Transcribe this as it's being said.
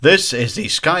This is the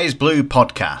Sky is Blue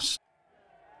podcast.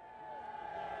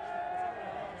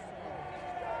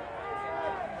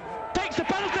 Takes the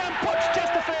penalty and puts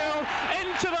Chesterfield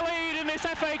into the lead in this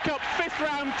FA Cup fifth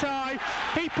round tie.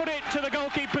 He put it to the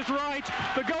goalkeeper's right.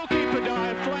 The goalkeeper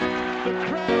dived left. The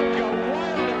crowd go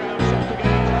wild around Saltergate.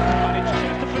 And it's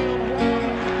Chesterfield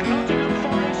 1, Nottingham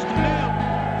Forest 0.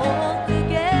 All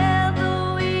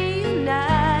together we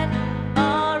unite,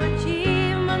 our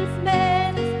achievements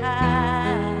made us high.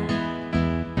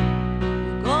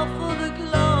 We go for the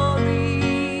glory.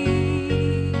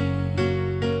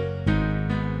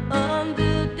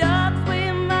 Underdogs we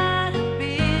might have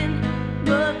been,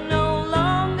 but no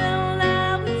longer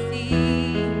now it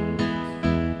seems.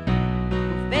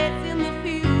 We're facing the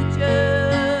future,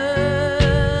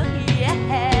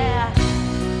 yeah.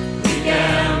 We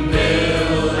can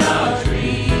build our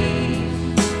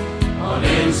dreams on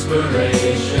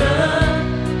inspiration.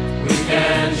 We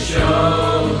can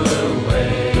show the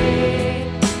way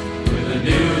with a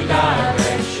new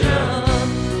direction.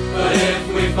 But if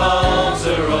we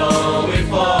falter or we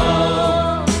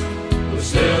fall, we'll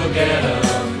still get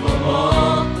up for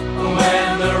more. And when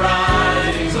the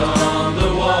writing's on the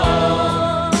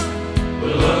wall,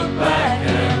 we'll look back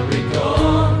and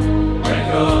recall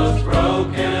records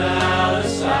broken out of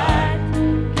sight,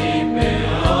 keeping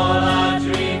all our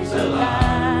dreams alive.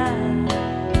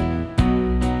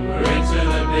 We're into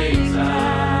the big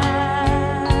time.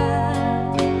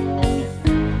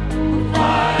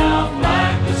 Fly off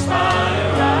like the spider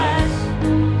rise,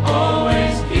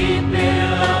 always keeping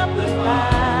up the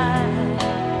fight.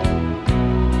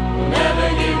 We'll never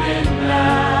give in now,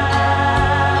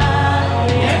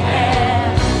 yeah.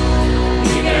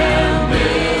 We can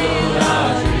build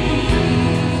our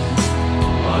dreams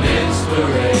on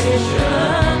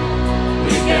inspiration.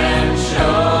 We can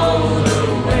show the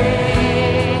way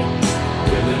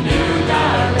with a new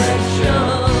direction.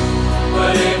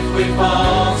 But if we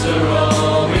falter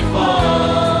or we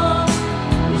fall,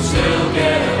 we'll still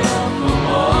get up for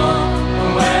more.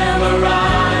 And when the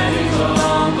writing's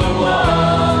on the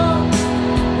wall,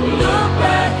 we'll look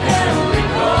back and we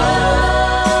can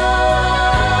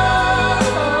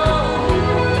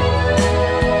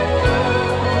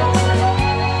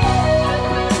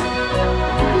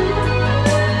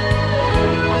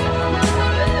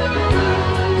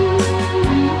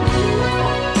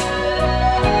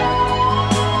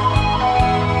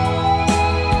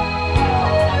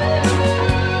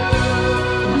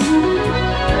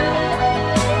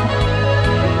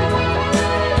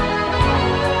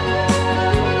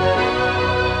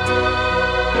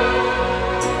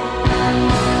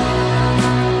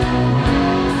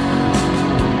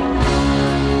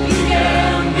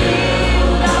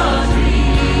build our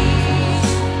dreams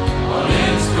on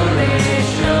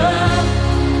inspiration.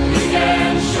 We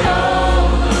can show the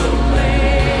way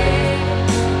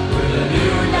with a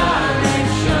new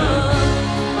direction.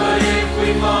 But if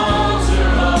we falter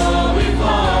or we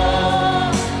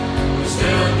fall, we'll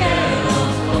still get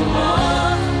up for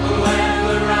more. And when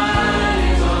the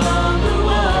writing's on the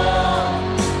wall,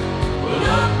 we'll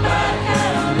look back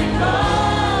and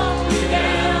recall. We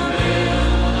can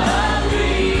build our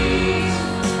dreams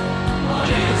on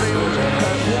inspiration.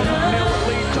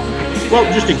 Well,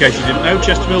 just in case you didn't know,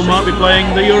 Chesterfield might be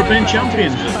playing the European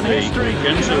champions at the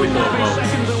weekend, so we thought, well,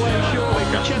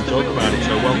 podcast and talk about it.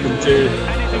 So welcome to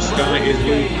the Sky is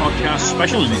Blue podcast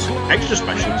special, and it's extra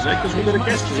special today because we've got a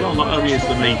guest as well. Not only is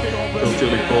there me, Phil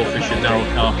Tooley, Paul Fisher, Darryl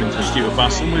Carpenter, Stuart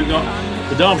Basson, we've got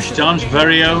the Derbyshire Times'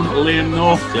 very own Liam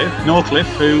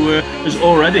Norcliffe, who has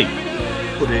already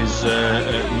put his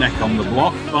neck on the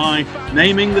block by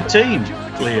naming the team.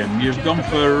 Liam, you've gone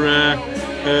for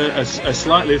a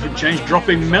slightly different change,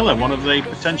 dropping Miller, one of the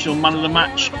potential man of the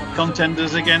match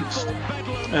contenders against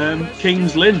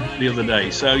Kings Lynn the other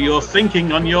day. So you're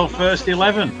thinking on your first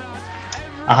 11.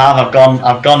 I have.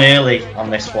 I've gone early on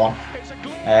this one.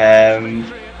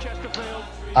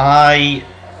 I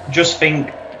just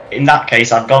think in that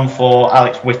case I've gone for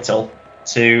Alex Whittle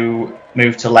to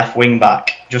move to left wing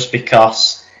back, just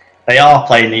because they are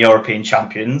playing the European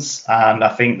champions, and I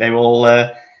think they will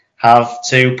have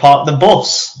to park the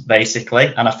bus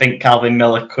basically. And I think Calvin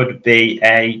Miller could be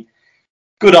a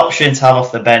good option to have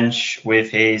off the bench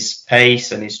with his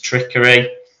pace and his trickery.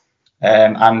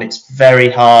 And it's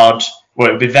very hard. Well,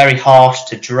 it would be very harsh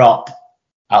to drop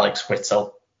Alex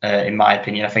Whittle, in my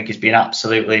opinion. I think he's been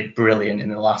absolutely brilliant in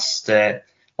the last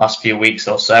few weeks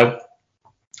or so.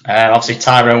 Obviously,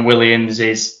 Tyrone Williams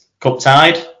is cup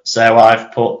tied, so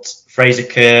I've put Fraser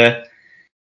Kerr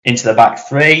into the back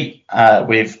three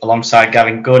with alongside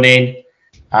Gavin Gunning.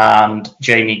 and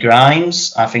Jamie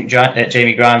Grimes. I think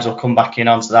Jamie Grimes will come back in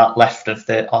onto that left of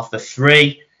the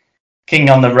three. King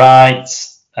on the right,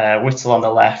 Whittle on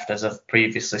the left, as I've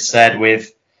previously said,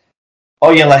 with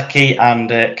Oyeleki and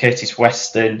Curtis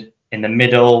Weston in the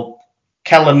middle.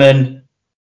 Kellerman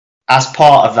as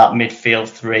part of that midfield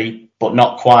three, but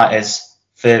not quite as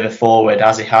further forward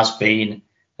as he has been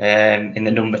in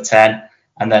the number 10.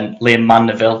 And then Liam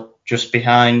Mandeville just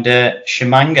behind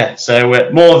Shimanga. So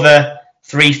more of a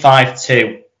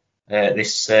 3-5-2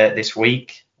 this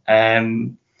week.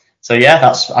 So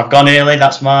yeah, I've gone early.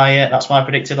 That's my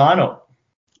predicted lineup.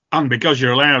 And because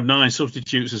you're allowed 9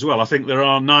 substitutes as well, I think there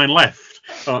are 9 left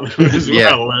as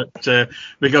well.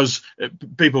 Because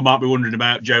people might be wondering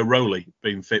about Joe Rowley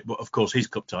being fit, but of course he's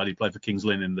cup tied. He played for Kings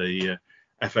Lynn in the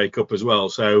FA Cup as well.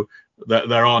 So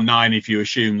there are 9 if you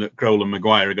assume that Crowell and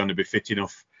Maguire are going to be fit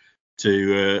enough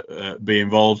to be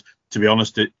involved. To be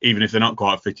honest, even if they're not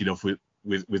quite fit enough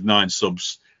with 9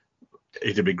 subs,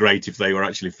 it'd be great if they were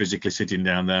actually physically sitting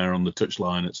down there on the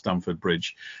touchline at Stamford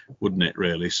Bridge, wouldn't it,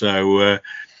 really? So,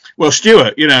 well,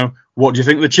 Stuart, what do you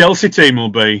think the Chelsea team will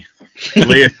be?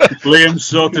 Liam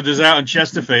sorted us out in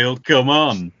Chesterfield. Come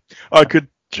on. I could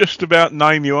just about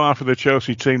name you half of the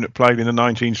Chelsea team that played in the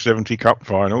 1970 Cup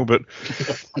final, but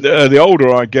the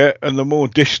older I get and the more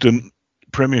distant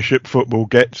Premiership football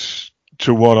gets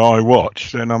to what I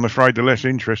watch, then I'm afraid the less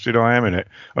interested I am in it.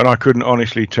 And I couldn't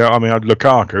honestly tell. I mean,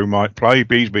 Lukaku might play.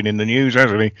 He's been in the news,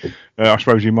 hasn't he? I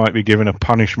suppose he might be given a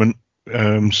punishment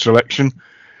selection.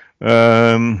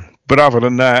 But other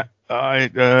than that, I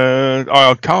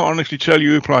can't honestly tell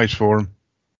you who plays for him.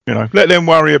 Let them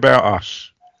worry about us.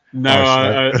 No,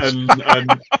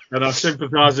 and I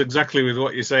sympathise exactly with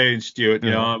what you're saying, Stuart.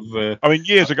 I mean,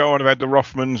 years ago I'd have had the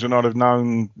Rothmans, and I'd have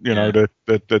known,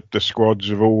 the squads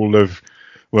of all of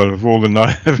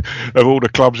the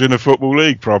clubs in the football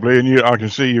league probably. And I can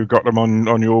see you've got them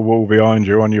on your wall behind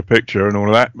you, on your picture and all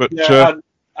of that. But no,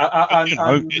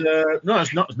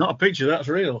 it's not a picture. That's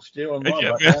real, Stuart.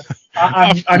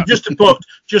 And just to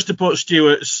put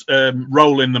Stuart's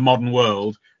role in the modern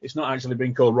world, it's not actually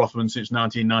been called Rothman since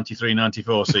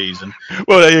 1993-94 season.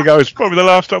 Well, there you go. It's probably the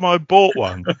last time I bought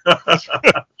one.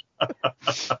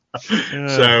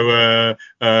 So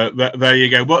there you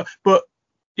go. But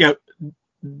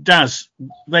Daz,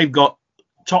 they've got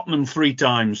Tottenham 3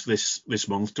 times this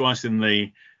month, twice in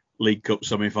the League Cup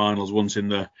semi-finals, once in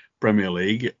the Premier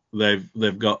League.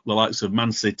 They've got the likes of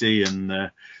Man City and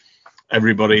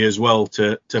everybody as well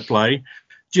to play.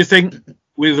 Do you think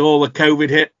with all the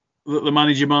COVID hit that the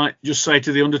manager might just say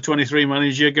to the under-23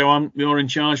 manager, go on, you're in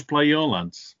charge, play your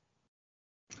lads?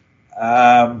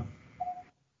 I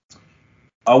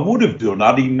would have done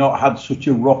had he not had such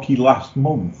a rocky last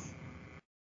month.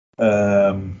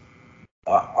 I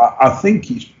think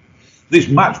this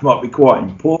match might be quite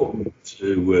important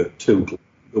to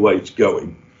the way it's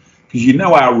going, because you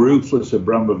know how ruthless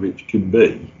Abramovich can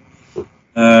be.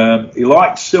 He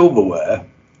likes silverware,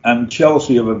 and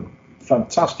Chelsea have a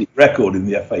fantastic record in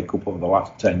the FA Cup over the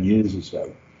last 10 years or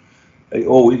so.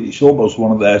 It's almost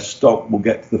one of their stock will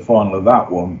get to the final of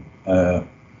that one.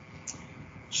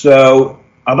 So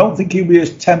I don't think he'll be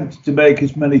as tempted to make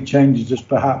as many changes as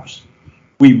perhaps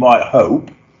we might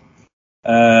hope,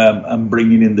 and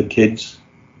bringing in the kids.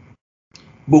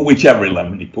 But whichever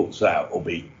 11 he puts out will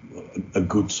be a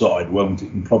good side, won't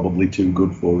it? And probably too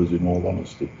good for us, in all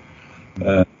honesty.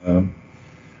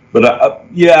 But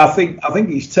I think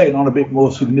he's taken on a bit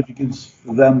more significance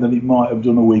for them than it might have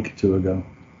done a week or two ago.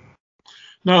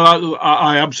 No,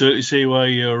 I absolutely see where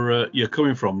you're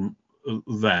coming from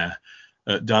there,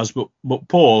 Daz. But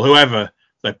Paul, whoever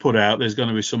they put out, there's going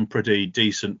to be some pretty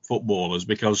decent footballers,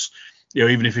 because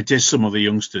even if it is some of the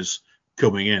youngsters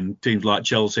coming in, teams like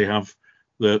Chelsea have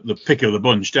the pick of the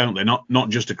bunch, don't they? Not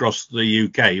just across the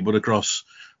UK, but across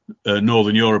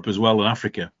Northern Europe as well, and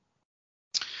Africa.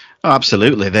 Oh,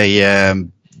 absolutely.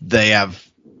 They have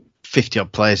 50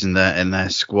 odd players in their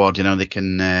squad. They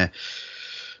can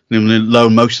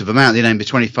loan most of them out. They name the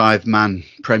 25-man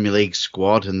Premier League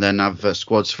squad, and then have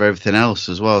squads for everything else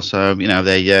as well. So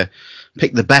they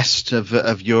pick the best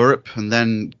of Europe, and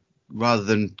then rather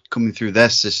than coming through their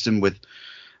system with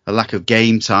a lack of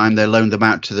game time, they loan them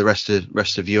out to the rest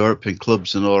of Europe and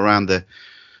clubs and all around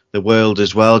the world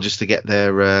as well, just to get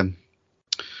their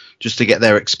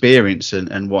experience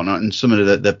and whatnot. And some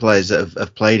of the players that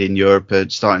have played in Europe are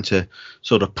starting to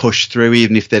sort of push through,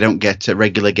 even if they don't get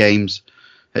regular games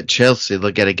at Chelsea.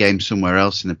 They'll get a game somewhere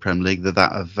else in the Premier League. They're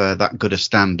that good a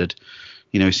standard.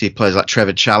 You see players like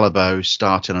Trevor Chalobah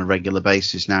starting on a regular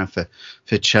basis now for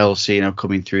Chelsea,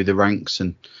 coming through the ranks.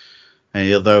 And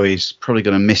And although he's probably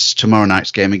going to miss tomorrow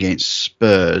night's game against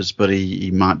Spurs, but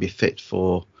he might be fit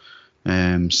for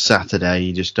Saturday.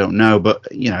 You just don't know. But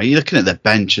you're looking at their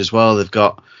bench as well. They've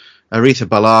got Aretha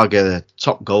Balaga, the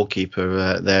top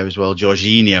goalkeeper there as well.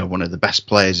 Jorginho, one of the best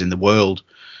players in the world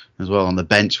as well, on the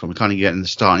bench from kind of getting the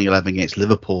starting 11 against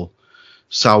Liverpool.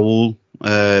 Saul,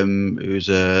 who's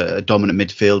a dominant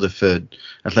midfielder for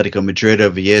Atletico Madrid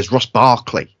over years. Ross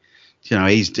Barkley,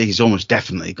 he's almost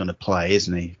definitely going to play,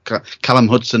 isn't he? Callum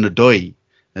Hudson-Odoi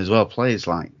as well, players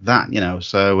like that,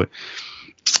 So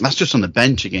that's just on the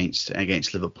bench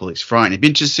against Liverpool. It's frightening. It'd be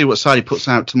interesting to see what side he puts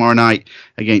out tomorrow night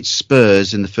against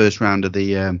Spurs in the first round of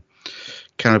the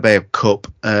Carabao Cup,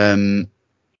 and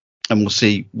we'll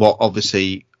see what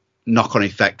obviously knock-on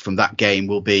effect from that game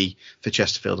will be for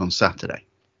Chesterfield on Saturday.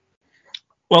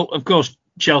 Well, of course,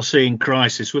 Chelsea in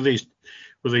crisis with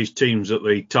these teams at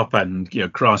the top end.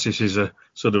 Crisis is a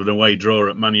sort of an away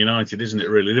draw at Man United, isn't it?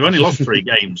 Really, they've only lost 3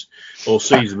 games all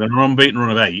season. They're on an unbeaten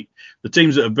run of 8. The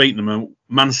teams that have beaten them are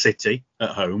Man City at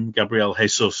home. Gabriel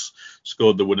Jesus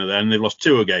scored the winner there, and they've lost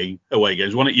 2 away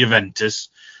games. One at Juventus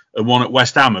and one at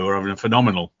West Ham, who are having a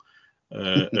phenomenal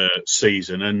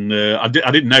season. And I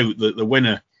didn't know that the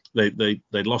winner. They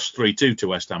lost 3-2 to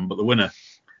West Ham, but the winner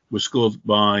was scored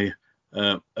by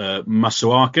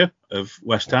Masuaka of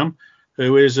West Ham,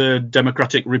 who is a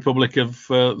Democratic Republic of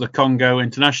the Congo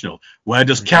international. Where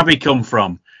does Cavi come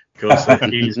from? Because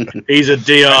he's a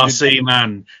DRC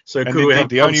man. So could we have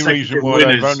the only reason why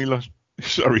they've only lost?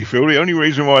 Sorry, Phil. The only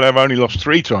reason why they've only lost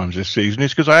 3 times this season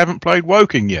is because I haven't played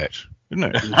Woking yet, isn't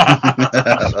it?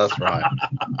 That's right.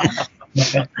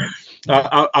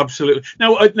 Absolutely.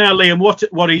 Now, Liam,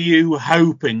 what are you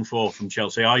hoping for from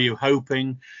Chelsea? Are you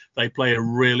hoping they play a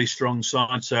really strong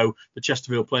side so the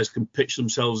Chesterfield players can pitch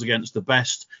themselves against the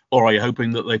best, or are you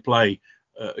hoping that they play,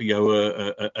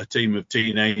 a team of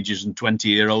teenagers and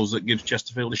 20-year-olds that gives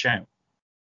Chesterfield a shout?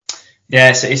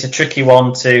 Yeah, it's a tricky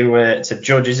one to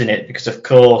judge, isn't it? Because of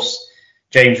course,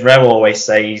 James Rowe always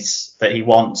says that he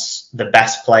wants the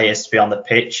best players to be on the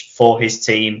pitch for his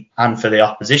team and for the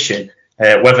opposition.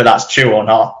 Whether that's true or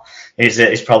not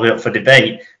is probably up for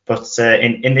debate. But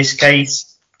in this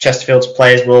case, Chesterfield's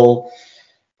players will,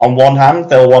 on one hand,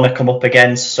 they'll want to come up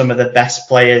against some of the best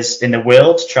players in the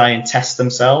world to try and test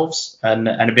themselves, and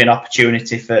it'll be an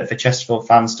opportunity for Chesterfield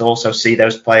fans to also see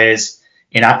those players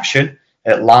in action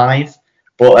live.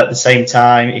 But at the same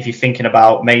time, if you're thinking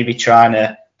about maybe trying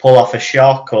to pull off a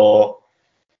shock or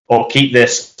at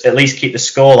least keep the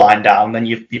scoreline down, then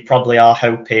you probably are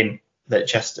hoping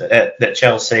that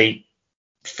Chelsea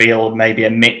field maybe a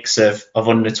mix of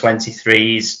under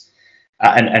 23s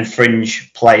and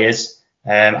fringe players.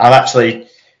 I've actually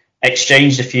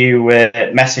exchanged a few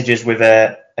messages with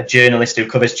a journalist who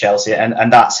covers Chelsea,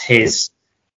 and that's his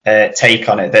take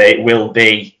on it, that it will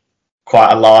be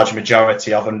quite a large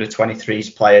majority of under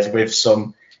 23s players with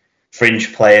some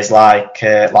fringe players like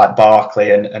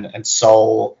Barkley and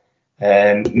Sol,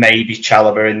 maybe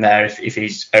Chalobah in there if he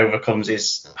overcomes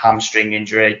his hamstring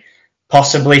injury.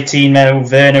 Possibly Timo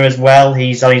Werner as well.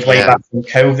 He's on his way back from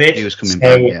COVID. He was coming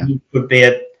back, yeah. He could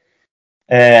be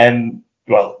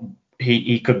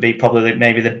he could be probably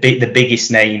maybe the biggest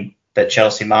name that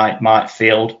Chelsea might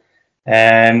field. So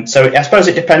I suppose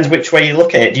it depends which way you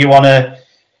look at it. Do you want to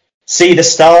see the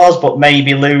stars but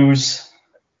maybe lose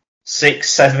 6,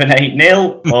 7,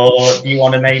 8-0, or do you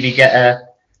want to maybe get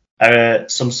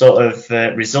some sort of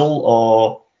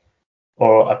result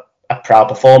or a proud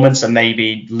performance and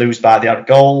maybe lose by the odd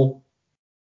goal?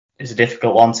 It's a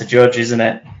difficult one to judge, isn't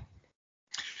it?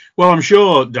 Well, I'm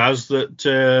sure, Daz,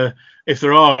 that if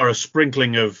there are a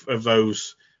sprinkling of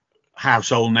those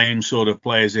household name sort of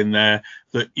players in there,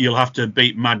 that you'll have to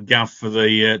beat Mad Gaff for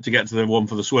the to get to the one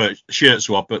for the shirt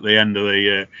swap at the end of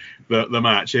the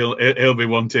match. He'll be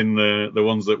wanting the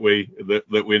ones that we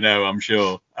know, I'm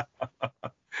sure.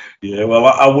 Yeah, well,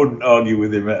 I wouldn't argue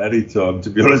with him at any time. To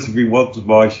be honest, if he wants to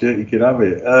buy shit, he can have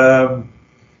it.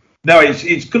 No,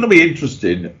 it's going to be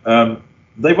interesting.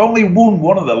 They've only won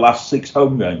one of the last 6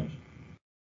 home games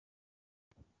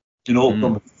in all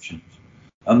competitions.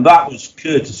 And that was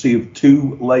courtesy of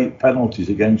 2 late penalties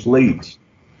against Leeds,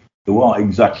 who aren't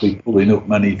exactly pulling up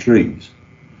many trees.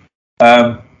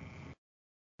 It's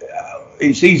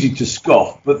easy to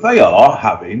scoff, but they are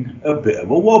having a bit of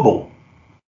a wobble.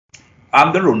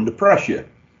 And they're under pressure.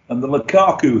 And the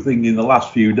Lukaku thing in the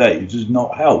last few days has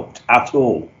not helped at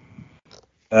all.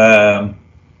 I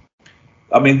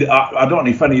mean, I don't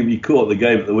know if any of you caught the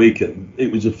game at the weekend.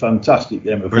 It was a fantastic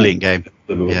game. Brilliant game.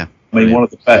 Yeah. I mean, one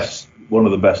of the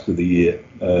best of the year.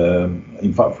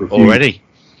 In fact, for a few already.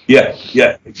 Yeah,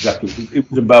 exactly. It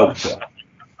was a belter.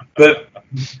 But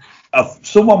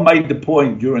Someone made the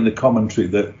point during the commentary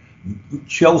that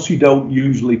Chelsea don't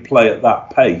usually play at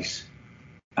that pace,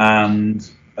 and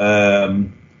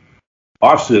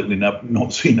I've certainly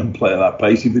not seen them play at that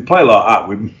pace. If they play like that,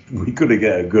 we could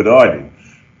get a good idea.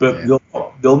 But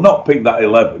they'll not pick that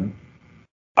 11.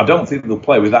 I don't think they'll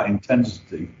play with that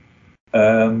intensity.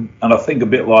 And I think a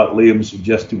bit like Liam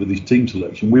suggested with his team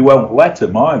selection, we won't let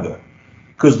them either.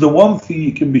 Because the one thing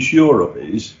you can be sure of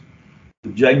is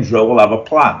that James Rowe will have a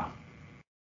plan.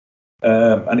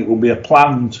 And it will be a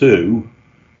plan to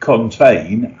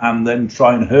contain and then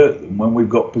try and hurt them when we've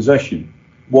got possession.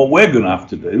 What we're going to have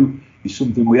to do is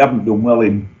something we haven't done well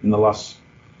in the last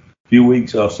few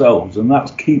weeks ourselves, and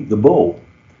that's keep the ball.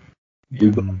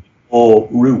 We've got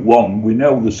Route 1. We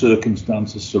know the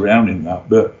circumstances surrounding that,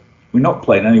 but we're not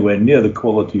playing anywhere near the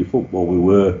quality of football we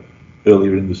were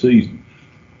earlier in the season.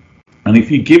 And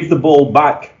if you give the ball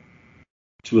back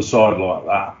to a side like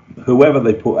that, whoever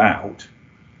they put out,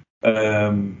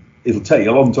 it'll take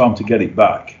you a long time to get it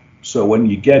back. So when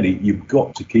you get it, you've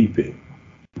got to keep it.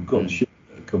 You've got to show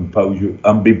composure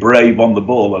and be brave on the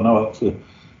ball. I know that's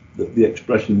the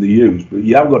expression they use, but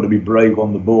you have got to be brave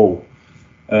on the ball.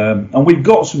 And we've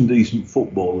got some decent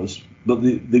footballers, but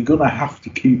they're going to have to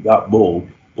keep that ball.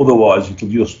 Otherwise, it'll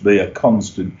just be a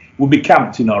constant. We'll be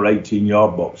camped in our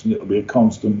 18-yard box, and it'll be a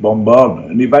constant bombardment.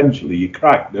 And eventually, you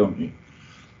crack, don't you?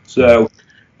 So,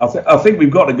 I think we've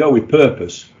got to go with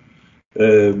purpose.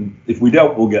 If we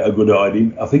don't, we'll get a good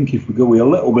idea. I think if we go with a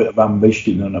little bit of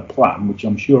ambition and a plan, which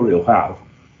I'm sure he'll have,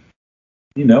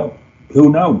 who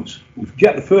knows? If we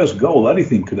get the first goal,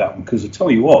 anything could happen. Because I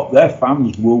tell you what, their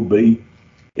fans will be.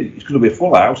 It's going to be a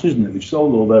full house, isn't it? They've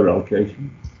sold all their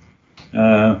allocation.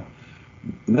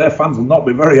 Their fans will not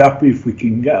be very happy if we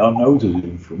can get our noses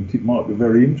in front. It might be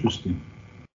very interesting.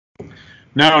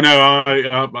 No,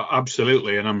 I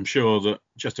absolutely, and I'm sure that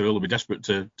Chesterfield will be desperate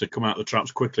to come out of the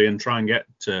traps quickly and try and get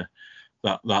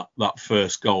that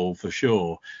first goal for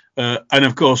sure. And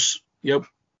of course, that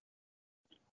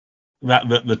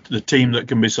the team that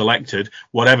can be selected,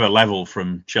 whatever level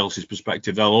from Chelsea's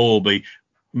perspective, they'll all be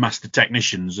master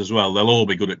technicians as well. They'll all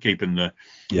be good at keeping the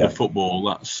football.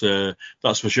 That's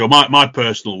for sure. My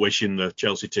personal wish in the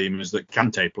Chelsea team is that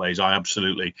Kante plays. I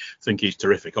absolutely think he's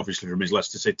terrific. Obviously from his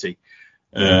Leicester City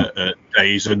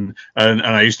days, and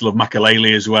I used to love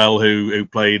Makelele as well, who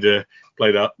played that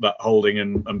holding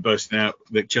and bursting out.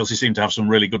 The Chelsea seem to have some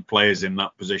really good players in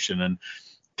that position, and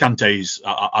Kante's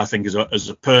I think as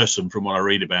a person, from what I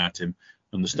read about him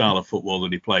and the style of football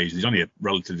that he plays, he's only a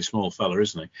relatively small fella,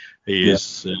 isn't he? He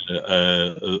is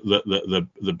the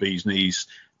bee's knees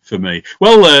for me.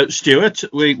 Well, Stuart,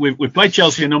 we've played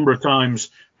Chelsea a number of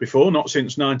times before, not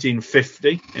since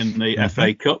 1950 in the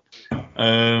FA Cup,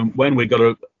 when we got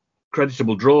a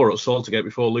creditable draw at Saltergate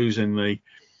before losing the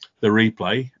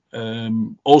replay.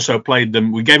 Also played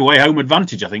them. We gave away home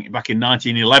advantage, I think, back in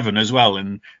 1911 as well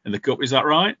in the Cup. Is that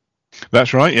right?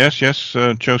 That's right, yes.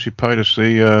 Chelsea paid us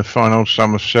the final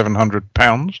sum of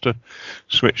 £700 to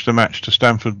switch the match to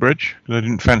Stamford Bridge. They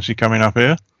didn't fancy coming up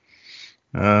here.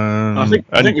 I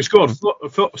think we scored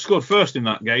first in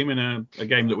that game, in a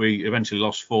game that we eventually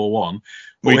lost 4-1.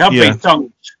 But we have been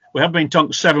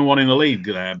tunked 7-1 in the league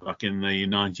there back in the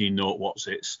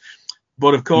 19-0-whatsits.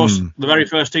 But of course, the very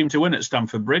first team to win at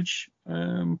Stamford Bridge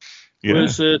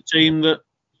was a team that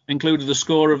included the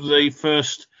score of the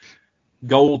first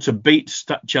goal to beat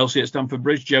Chelsea at Stamford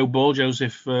Bridge.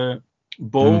 Joseph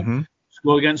Ball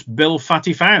scored against Bill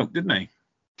Fatty Fouke, didn't he?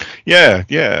 Yeah.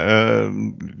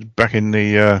 Back in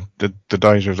the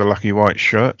days of the lucky white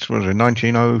shirts, was it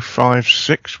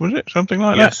 1905-6? Was it something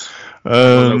like that?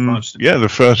 Yeah, the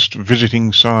first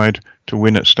visiting side to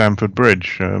win at Stamford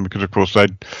Bridge, because of course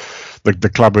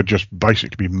the club had just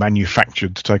basically been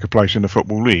manufactured to take a place in the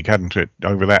Football League, hadn't it,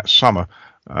 over that summer?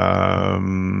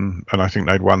 And I think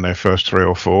they'd won their first 3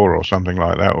 or 4 or something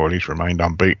like that, or at least remained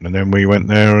unbeaten. And then we went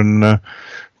there and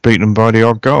beat them by the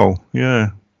odd goal.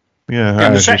 Yeah.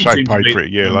 As you say, paid for it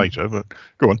a year later, but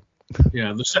go on.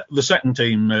 Yeah, the second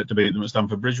team to beat them at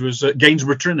Stamford Bridge was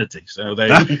Gainsborough Trinity. So they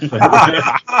don't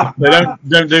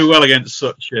do well against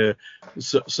such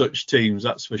teams,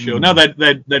 that's for sure. Now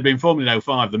they'd been formed in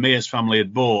 2005. The Mears family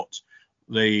had bought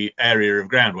the area of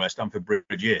ground where Stamford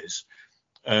Bridge is,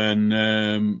 and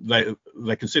they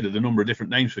considered a number of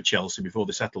different names for Chelsea before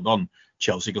they settled on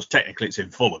Chelsea, because technically it's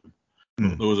in Fulham.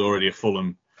 There was already a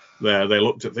Fulham there. They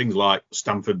looked at things like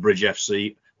Stamford Bridge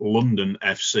FC, London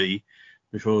FC,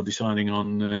 before deciding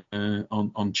on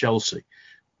Chelsea,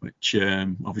 which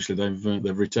obviously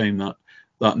they've retained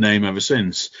that name ever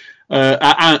since.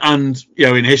 And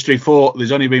in history,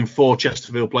 there's only been 4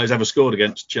 Chesterfield players ever scored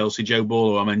against Chelsea. Joe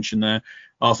Ball, who I mentioned there,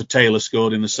 Arthur Taylor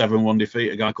scored in the 7-1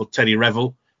 defeat. A guy called Teddy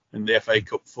Revel in the FA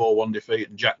Cup 4-1 defeat,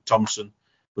 and Jack Thompson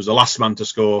was the last man to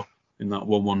score in that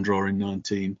 1-1 draw in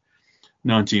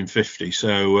 1950.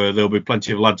 So there'll be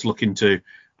plenty of lads looking to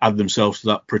add themselves to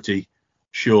that pretty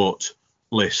short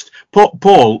list.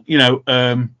 Paul,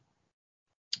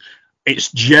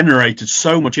 it's generated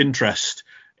so much interest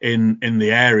in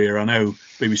the area. I know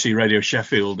BBC Radio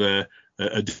Sheffield are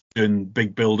doing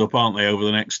big build-up, aren't they, over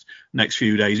the next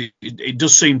few days? It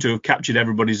does seem to have captured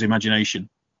everybody's imagination.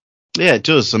 Yeah, it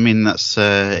does. I mean, that's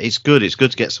it's good. It's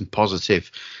good to get some positive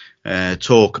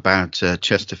talk about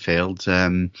Chesterfield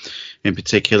in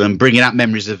particular, and bringing up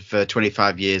memories of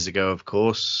 25 years ago, of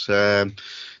course.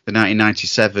 The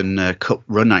 1997 Cup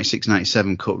run,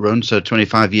 96-97 Cup run, so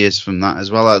 25 years from that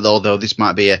as well. Although this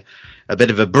might be a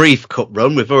bit of a brief Cup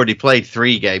run, we've already played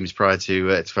 3 games prior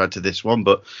to this one,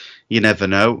 but you never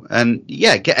know. And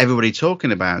yeah, get everybody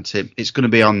talking about it. It's going to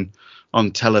be on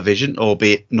television,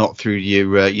 albeit not through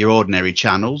your ordinary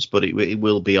channels, but it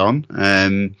will be on.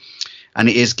 And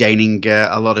it is gaining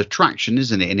a lot of traction,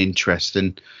 isn't it, and interest.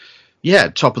 And yeah,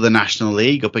 top of the National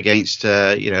League up against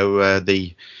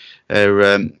the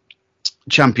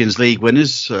Champions League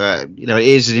winners. It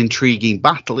is an intriguing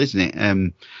battle, isn't it?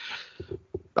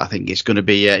 I think it's going to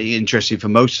be interesting for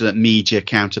most of the media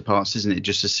counterparts, isn't it,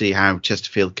 just to see how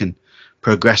Chesterfield can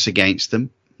progress against them.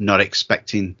 Not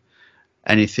expecting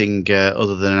anything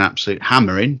other than an absolute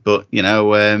hammering, but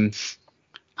I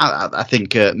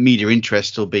think media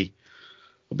interest will be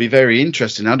very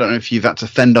interesting. I don't know if you've had to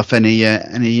fend off any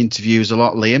interviews a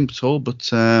lot, Liam, at all,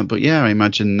 but yeah, I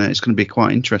imagine it's going to be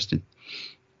quite interesting.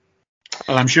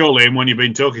 Well, I'm sure, Liam, when you've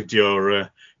been talking to your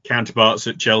counterparts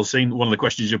at Chelsea, one of the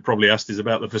questions you've probably asked is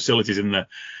about the facilities in the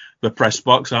press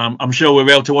box. I'm sure we'll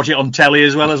be able to watch it on telly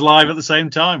as well as live at the same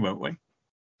time, won't we?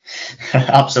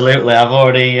 Absolutely. I've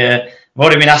already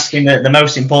been asking the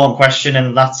most important question,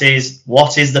 and that is,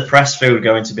 what is the press food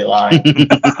going to be like?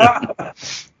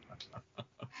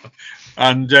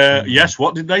 And yes,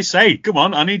 what did they say? Come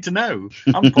on, I need to know.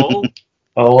 I'm Paul.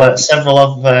 Well, several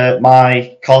of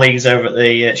my colleagues over at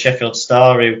the Sheffield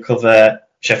Star who cover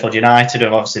Sheffield United, who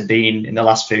have obviously been in the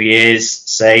last few years,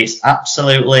 say it's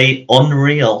absolutely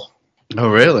unreal. Oh,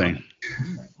 really?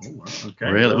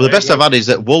 Okay. Really? Well, the best I've had is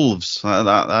at Wolves.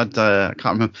 I can't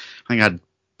remember.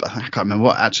 I can't remember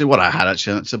what I had,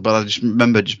 but I just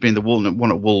remember just being the one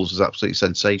at Wolves was absolutely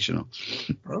sensational.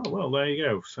 Oh, well, there you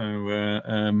go. So,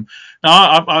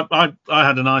 I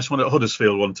had a nice one at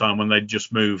Huddersfield one time when they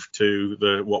just moved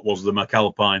to what was the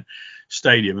McAlpine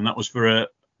Stadium, and that was for a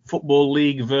Football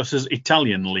League versus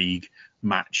Italian League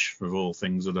match, of all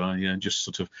things that I just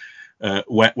sort of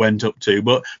went up to.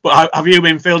 But have you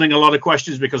been fielding a lot of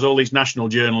questions, because all these national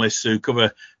journalists who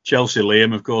cover Chelsea,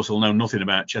 Liam, of course, will know nothing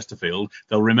about Chesterfield.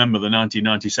 They'll remember the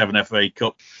 1997 FA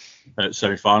Cup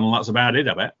semi-final. That's about it,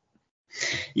 I bet.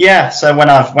 Yeah, so when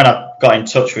I've got in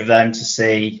touch with them to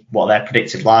see what their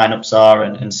predicted lineups are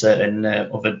and certain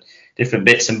other different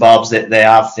bits and bobs that they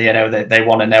have, they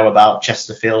want to know about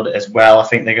Chesterfield as well. I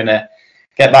think they're going to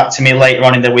get back to me later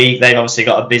on in the week. They've obviously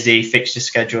got a busy fixture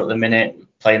schedule at the minute,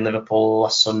 playing Liverpool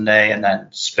last Sunday and then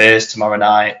Spurs tomorrow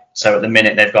night. So at the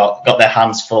minute they've got their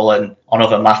hands full and on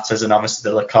other matters, and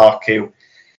obviously the Lukaku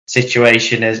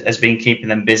situation has been keeping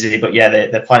them busy. But yeah,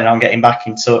 they're planning on getting back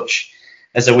in touch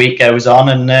as the week goes on,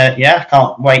 and I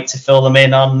can't wait to fill them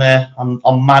in on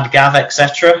Mad Gav,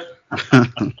 etc.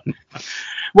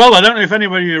 Well, I don't know if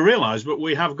anybody realised, but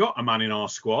we have got a man in our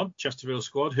squad, Chesterfield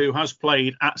squad, who has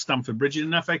played at Stamford Bridge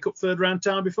in an FA Cup third round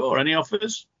tie before. Any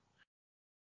offers?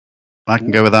 I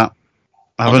can go with that.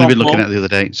 I've only been looking at it the other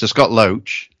day. So Scott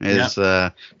Loach is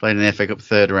playing in the FA Cup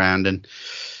third round, and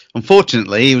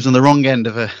unfortunately, he was on the wrong end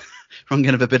of a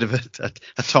bit of a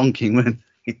tonking win.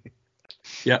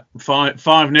 Yeah,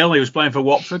 5-0. He was playing for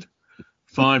Watford.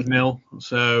 5-0.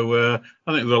 So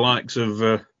I think the likes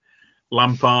of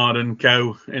Lampard and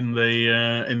co in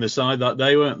the side that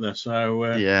day, weren't there?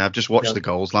 So yeah, I've just watched the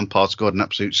goals. Lampard scored an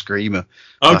absolute screamer.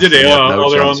 Oh, did he? They're on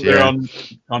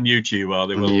YouTube, are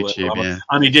they? On YouTube, yeah.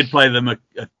 And he did play them at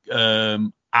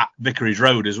Vicarage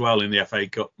Road as well in the FA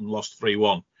Cup and lost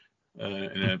 3-1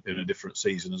 in a different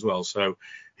season as well. So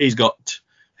he's got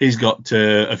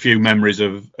a few memories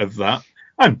of that.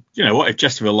 And you know what? If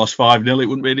Chesterfield lost 5-0, it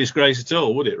wouldn't be a disgrace at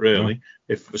all, would it? Really,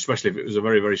 especially if it was a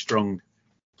very, very strong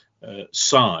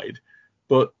side.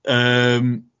 But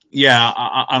and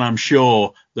I'm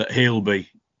sure that he'll be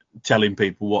telling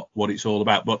people what it's all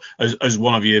about. But as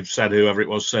one of you said, whoever it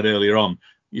was said earlier on,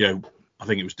 I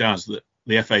think it was Daz, that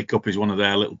the FA Cup is one of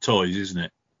their little toys, isn't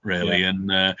it? Really,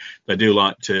 and they do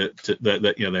like to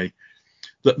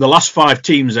the last 5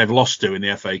 teams they've lost to in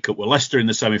the FA Cup were Leicester in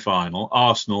the semi-final,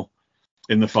 Arsenal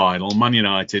in the final, Man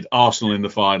United, Arsenal in the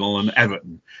final, and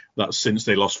Everton. That's since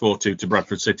they lost 4-2 to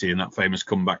Bradford City in that famous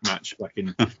comeback match back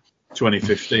in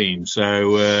 2015.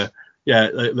 So,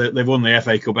 they've won the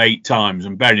FA Cup 8 times,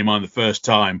 and bearing in mind the first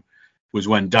time was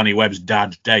when Danny Webb's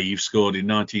dad, Dave, scored in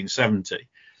 1970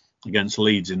 against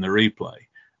Leeds in the replay.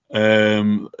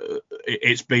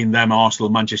 It's been them, Arsenal,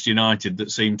 Manchester United,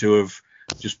 that seem to have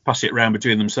just pass it round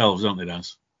between themselves, don't they,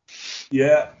 Daz?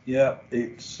 Yeah.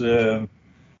 It's going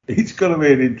to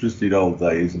be an interesting old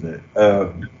day, isn't it?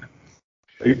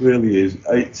 It really is.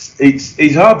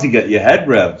 It's hard to get your head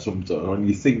round sometimes when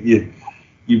you think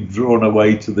you've drawn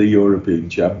away to the European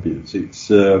champions.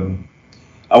 It's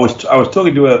I was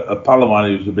talking to a pal of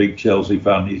mine who's a big Chelsea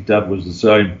fan. His dad was the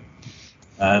same,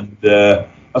 and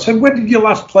I said, "When did you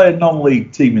last play a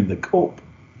non-league team in the cup?"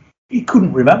 He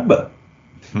couldn't remember.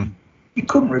 He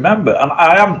couldn't remember, and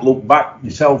I haven't looked back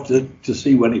myself to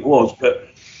see when it was, but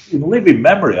in living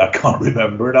memory, I can't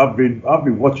remember. And I've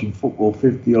been watching football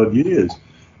 50 odd years,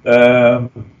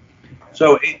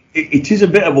 so it is a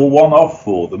bit of a one-off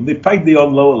for them. They played the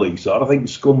odd lower league side. I think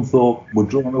Scunthorpe were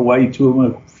drawn away to them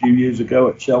a few years ago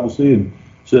at Chelsea, and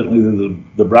certainly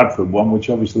the Bradford one, which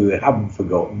obviously they haven't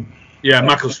forgotten. Yeah,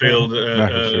 Macclesfield.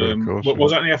 Of course,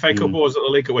 was that in the FA Cup or was it the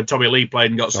League Cup when Tommy Lee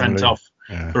played and got sent off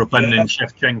for offending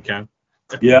Shevchenko?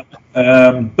 Yeah,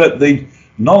 but the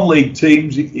non-league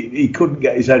teams, he couldn't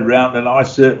get his head round, and I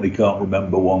certainly can't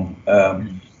remember one.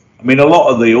 I mean, a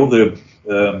lot of the other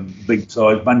big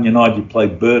sides, Man United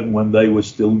played Burton when they were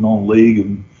still non-league,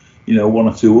 and one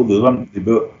or two others, haven't they?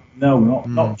 But no,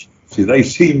 not Chelsea. They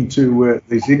seem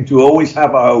to always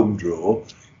have a home draw.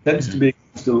 Tends to be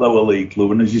against a lower league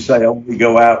club, and as you say, only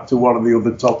go out to one of the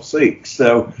other top 6.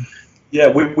 So. Yeah,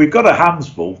 we've got a hands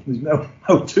full. There's no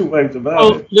two ways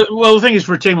about it. Well, the thing is,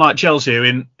 for a team like Chelsea,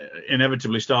 who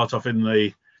inevitably start off in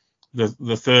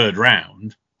the third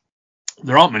round,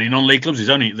 there aren't many non-league clubs. There's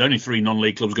only 3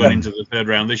 non-league clubs going into the third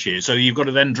round this year. So you've got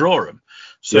to then draw them.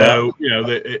 So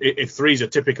if 3's a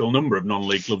typical number of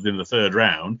non-league clubs in the third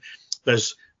round,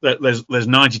 there's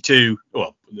 92.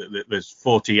 Well, there's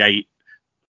 48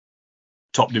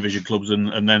 top division clubs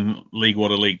and then League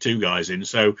 1 or League 2 guys in.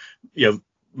 So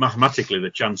mathematically the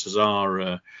chances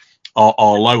are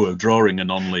low of drawing a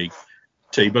non-league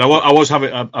team. But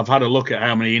I've had a look at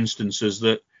how many instances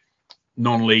that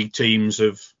non-league teams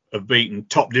have beaten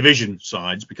top division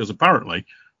sides, because apparently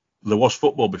there was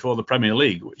football before the Premier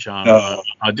League, which I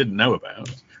didn't know about.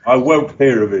 I won't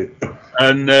hear of it.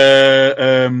 And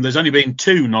there's only been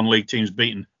 2 non-league teams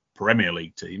beaten Premier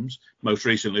League teams. Most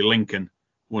recently, Lincoln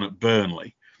won at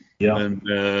Burnley. Yeah. And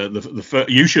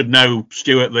you should know,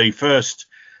 Stuart, the first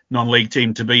non-league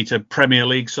team to beat a Premier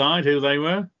League side, who they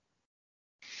were?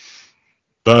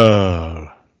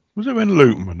 Was it when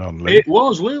Luton were non-league? It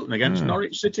was Luton against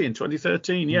Norwich City in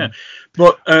 2013, yeah.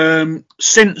 But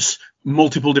since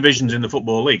multiple divisions in the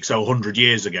Football League, so 100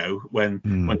 years ago when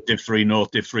Div 3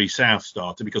 North, Div 3 South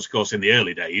started, because, of course, in the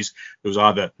early days, there was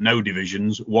either no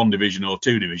divisions, 1 division or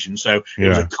 2 divisions, so it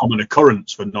was a common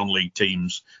occurrence for non-league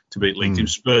teams to beat league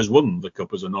teams. Spurs won the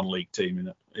Cup as a non-league team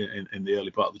in the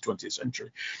early part of the 20th century.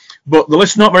 But the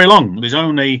list's not very long. There's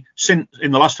only, in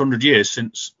the last 100 years,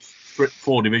 since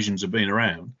 4 divisions have been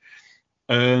around,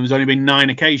 there's only been 9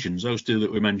 occasions, those 2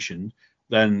 that we mentioned.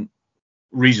 Then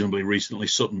reasonably recently,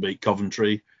 Sutton beat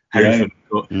Coventry. Hereford,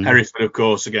 of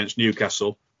course, against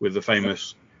Newcastle with the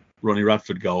famous Ronnie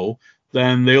Radford goal.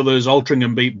 Then the others,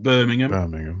 Altrincham beat Birmingham.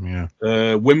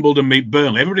 Wimbledon beat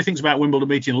Burnley. Everybody thinks about Wimbledon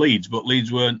beating Leeds, but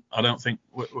Leeds weren't, I don't think,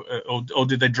 or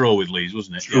did they draw with Leeds,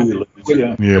 wasn't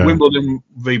it? Yeah. Wimbledon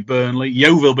beat Burnley.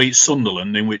 Yeovil beat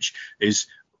Sunderland, in which is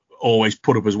always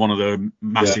put up as one of the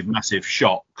massive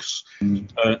shocks,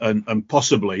 and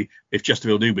possibly if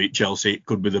Chesterfield do beat Chelsea, it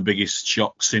could be the biggest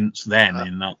shock since then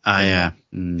in that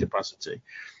capacity,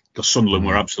 because Sunderland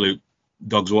were absolute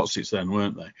dogs whatsits then,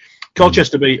 weren't they?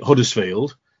 Colchester beat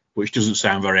Huddersfield, which doesn't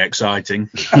sound very exciting.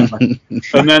 And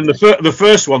then the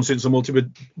first one since the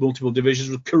multiple divisions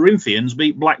was Corinthians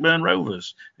beat Blackburn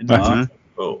Rovers in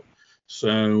 1994.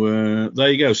 So there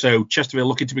you go. So Chesterfield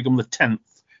looking to become the 10th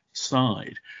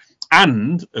side.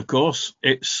 And, of course,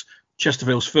 it's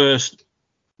Chesterfield's first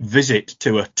visit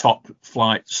to a top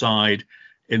flight side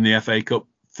in the FA Cup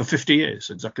for 50 years,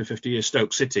 exactly 50 years,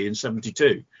 Stoke City in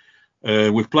 72.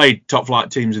 We've played top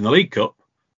flight teams in the League Cup,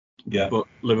 but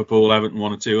Liverpool, Everton,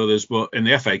 1 or 2 others. But in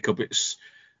the FA Cup, it's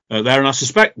there. And I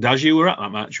suspect, Daz, you were at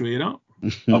that match, were you not?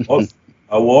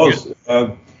 I was.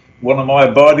 One of my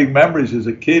abiding memories as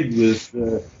a kid was...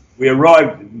 we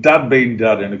arrived, Dad being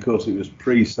Dad, and of course it was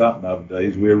pre-sat-nav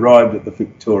days, we arrived at the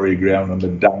Victoria Ground on a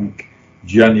dank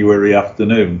January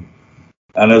afternoon.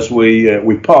 And as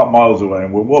we parked miles away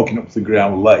and we're walking up to the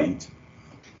ground late,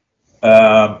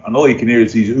 and all you can hear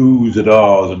is these oohs and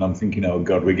ahs, and I'm thinking, oh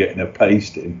God, we're getting a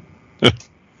pasting.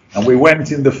 And we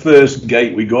went in the first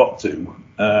gate we got to,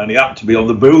 and it happened to be on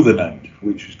the Bootham end,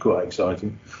 which was quite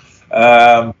exciting.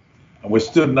 And we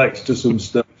stood next to some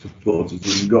Stoke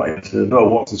supporters and got in and said, oh,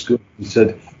 what's the score? He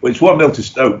said, well, it's 1-0 to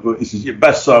Stoke, but he says, your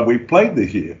best side we've played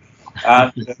this year.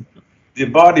 And the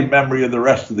abiding memory of the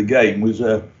rest of the game was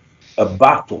a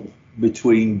battle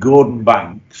between Gordon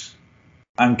Banks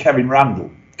and Kevin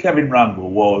Randall. Kevin Randall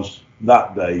was,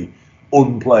 that day,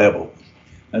 unplayable.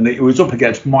 And it was up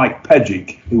against Mike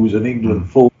Pedgick, who was an England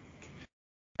fullback.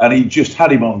 And he just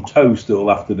had him on toast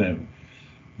all afternoon.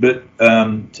 But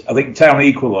I think Town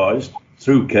equalised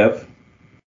through Kev,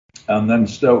 and then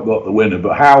Stoke got the winner.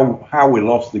 But how we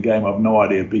lost the game, I've no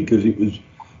idea, because it was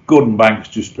Gordon Banks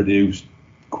just produced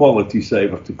quality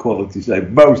save after quality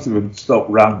save. Most of them stopped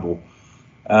Randall.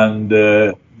 And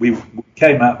we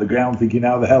came out the ground thinking,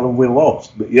 how the hell have we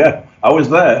lost? But yeah, I was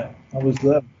there.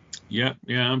 Yeah,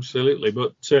 absolutely.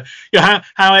 But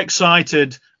how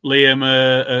excited, Liam,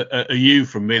 are you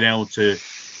from being able to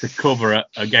cover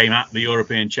a game at the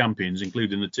European Champions,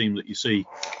 including the team that you see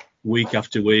week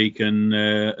after week, and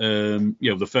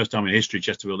the first time in history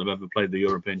Chesterfield have ever played the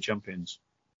European Champions?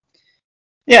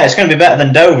 Yeah, it's going to be better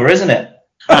than Dover, isn't it?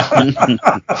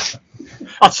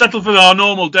 I'd settle for our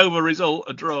normal Dover result,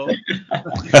 a draw.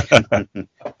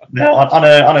 No,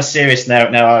 on a serious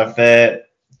note, now I've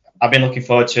been looking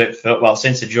forward to it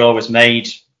since the draw was made,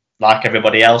 like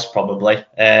everybody else probably.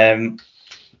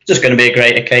 Just going to be a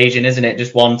great occasion, isn't it?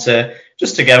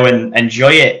 Just to go and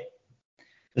enjoy it.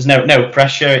 There's no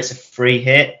pressure. It's a free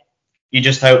hit. You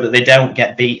just hope that they don't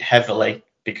get beat heavily,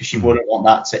 because you wouldn't want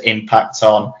that to impact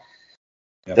on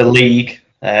the league.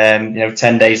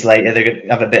 10 days later, they're going to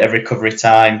have a bit of recovery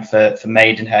time for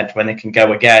Maidenhead when they can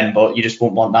go again, but you just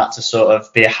wouldn't want that to sort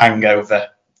of be a hangover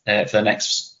for the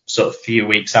next sort of few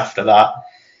weeks after that.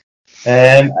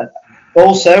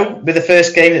 Also, with the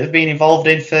first game that they've been involved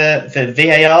in for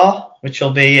VAR, which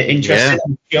will be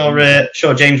interesting. Yeah. I'm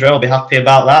sure James Rowe will be happy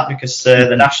about that, because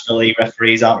the National League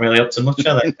referees aren't really up to much,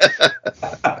 are they?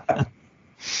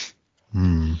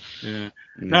 Yeah.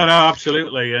 No,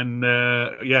 absolutely. And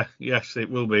yes, it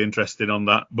will be interesting on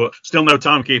that. But still no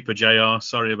timekeeper, JR.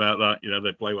 Sorry about that.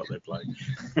 They play what they play.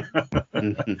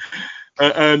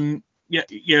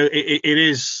 It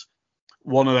is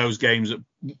one of those games that,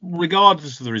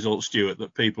 regardless of the result, Stuart,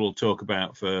 that people will talk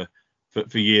about for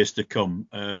years to come.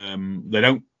 They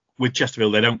don't, with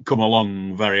Chesterfield, they don't come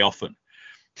along very often.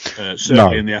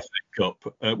 Certainly in the FA Cup,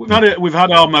 we've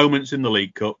had our moments in the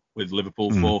League Cup with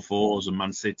Liverpool 4-4s and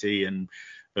Man City and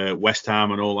West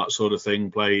Ham and all that sort of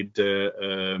thing. Played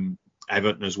Everton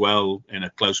as well in a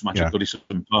close match at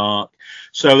Goodison Park.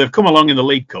 So they've come along in the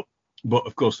League Cup, but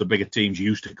of course the bigger teams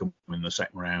used to come in the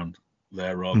second round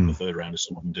there rather than the third round, as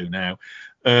some of them do now.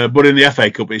 But in the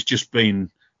FA Cup, it's just been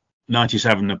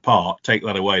 97 apart. Take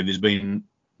that away, there's been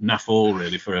naff all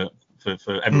really for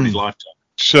everybody's lifetime.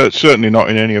 Certainly not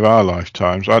in any of our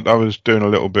lifetimes. I was doing a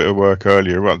little bit of work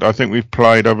earlier. I think we've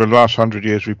played, over the last 100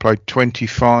 years, we've played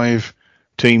 25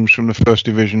 teams from the First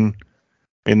Division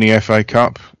in the FA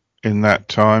Cup in that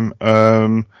time.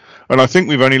 And I think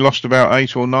we've only lost about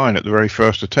 8 or 9 at the very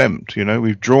first attempt.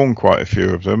 We've drawn quite a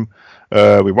few of them.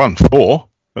 We won 4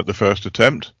 at the first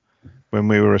attempt when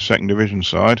we were a second division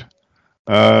side.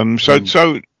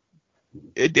 So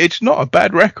it's not a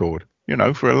bad record,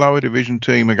 for a lower division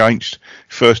team against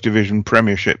first division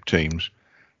Premiership teams.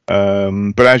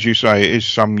 But as you say, it is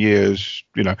some years,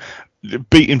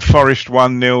 beating Forest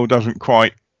 1-0 doesn't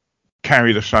quite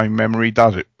carry the same memory,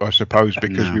 does it? I suppose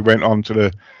because we went on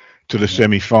to the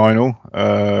semi-final.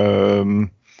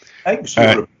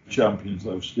 Ex-Europe champions,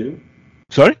 though, Stu.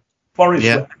 Sorry? Forest.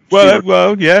 Yeah.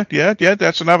 Well, yeah.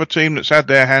 That's another team that's had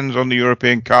their hands on the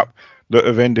European Cup that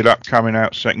have ended up coming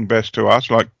out second best to us,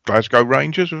 like Glasgow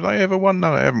Rangers. Have they ever won?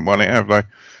 No, they haven't won it, have they?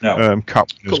 No. Cup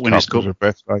was the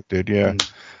best they did, yeah.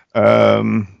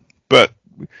 But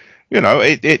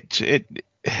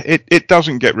it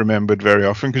doesn't get remembered very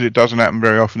often, because it doesn't happen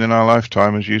very often in our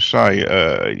lifetime, as you say.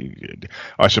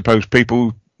 I suppose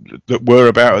people that were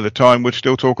about at the time would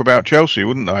still talk about Chelsea,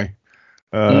 wouldn't they?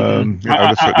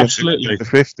 Absolutely. In the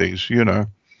 50s,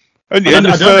 And in the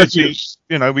 30s,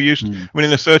 we used. I mean, in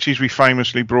the 30s, we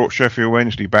famously brought Sheffield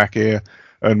Wednesday back here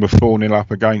and were 4-0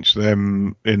 up against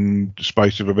them in the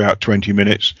space of about 20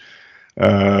 minutes,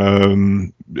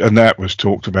 and that was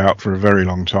talked about for a very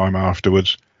long time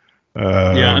afterwards.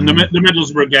 And the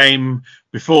Middlesbrough game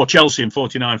before Chelsea in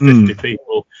 49-50,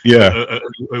 people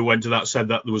who went to that said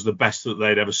that was the best that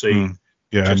they'd ever seen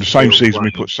Yeah, and the same season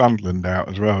we put Sunderland out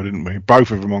as well, didn't we?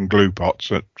 Both of them on glue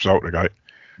pots at Saltergate.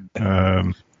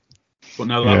 But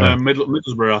no,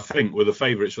 Middlesbrough, I think, were the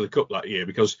favourites for the cup that year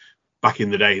because back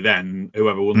in the day, then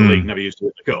whoever won the league never used to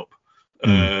win the cup.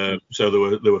 So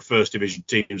there were first division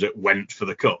teams that went for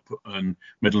the cup, and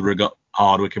Middlesbrough got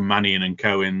Hardwick and Mannion and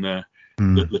co in the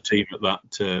team at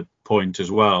that point as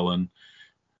well. And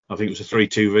I think it was a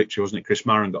 3-2 victory, wasn't it? Chris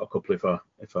Marron got a couple.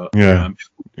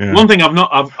 One thing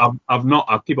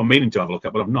I keep on meaning to have a look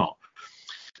at, but I've not.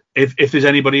 If there's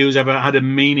anybody who's ever had a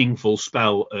meaningful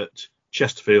spell at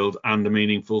Chesterfield and a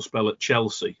meaningful spell at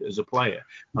Chelsea as a player,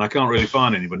 and I can't really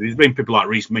find anybody. There's been people like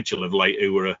Reece Mitchell of late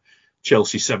who were a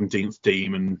Chelsea 17th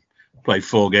team and played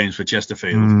 4 games for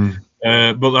Chesterfield,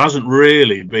 but there hasn't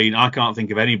really been. I can't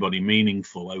think of anybody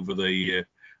meaningful over the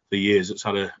years that's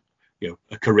had a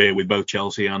career with both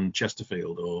Chelsea and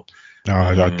Chesterfield. Or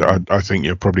I think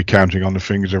you're probably counting on the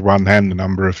fingers of one hand the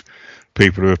number of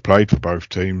people who have played for both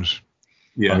teams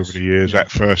over the years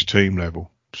at first team level.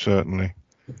 Certainly.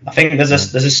 I think there's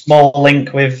a small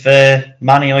link with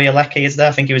Manny Oyeleke, is there?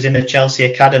 I think he was in the Chelsea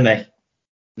academy.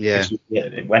 Yeah.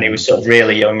 When he was sort of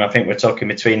really young. I think we're talking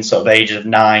between sort of ages of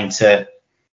 9 to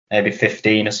maybe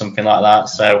 15 or something like that.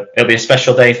 So it'll be a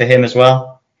special day for him as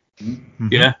well.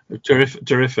 Yeah,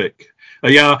 terrific.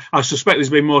 I suspect there's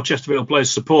been more Chesterfield players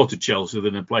supported Chelsea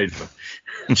than have played for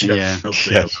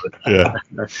Chelsea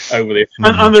over the.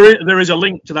 And there is a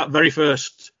link to that very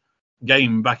first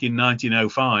game back in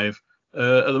 1905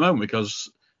 at the moment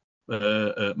because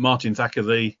Martin Thacker,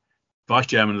 the vice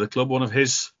chairman of the club, one of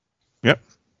his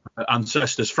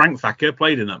ancestors, Frank Thacker,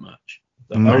 played in that match.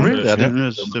 Really? I didn't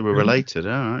know they were related.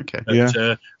 Oh, okay.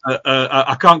 But,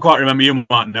 I can't quite remember. You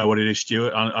might know what it is,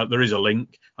 Stuart. There is a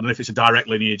link. I don't know if it's a direct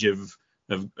lineage of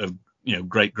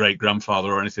great grandfather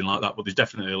or anything like that, but there's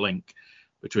definitely a link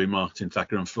between Martin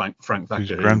Thacker and Frank Thacker.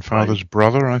 His grandfather's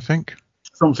brother, I think.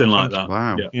 Something like that.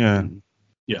 Wow. Yeah.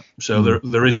 So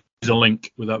there is a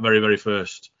link with that very, very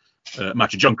first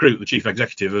match. John Crute, the chief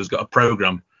executive, has got a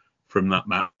programme from that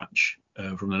match,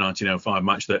 from the 1905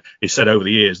 match, that is said over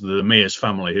the years that the Mears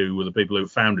family, who were the people who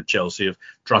founded Chelsea, have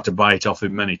tried to buy it off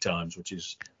him many times, which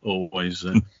is always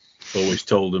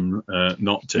told them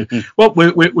not to. Well,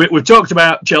 we've talked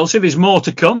about Chelsea. There's more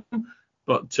to come,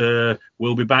 but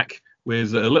we'll be back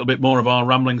with a little bit more of our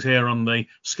ramblings here on the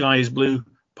Sky is Blue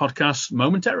podcast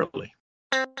momentarily.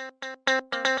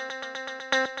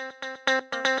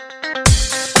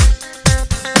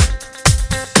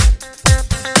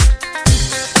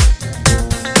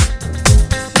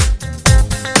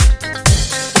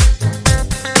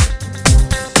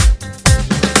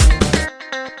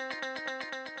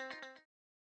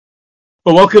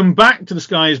 Well, welcome back to the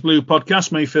Sky is Blue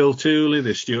podcast. Mayfield Tooley,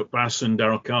 there's Stuart Bass and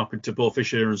Darryl Carpenter, Paul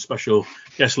Fisher, and special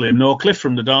guest Liam Norcliffe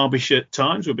from the Derbyshire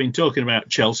Times. We've been talking about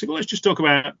Chelsea, but let's just talk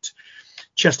about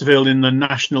Chesterfield in the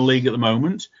National League at the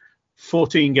moment.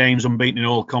 14 games unbeaten in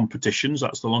all competitions.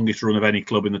 That's the longest run of any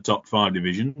club in the top 5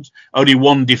 divisions. Only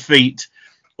 1 defeat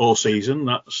all season.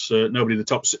 That's nobody in the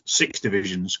top 6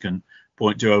 divisions can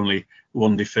point to only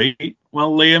 1 defeat.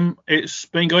 Well, Liam, it's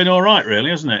been going all right, really,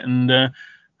 hasn't it? And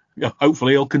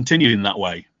hopefully it'll continue in that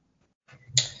way.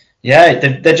 Yeah,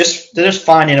 they're just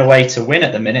finding a way to win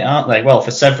at the minute, aren't they? Well, for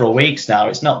several weeks now,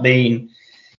 it's not been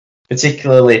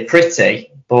particularly pretty,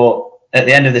 but at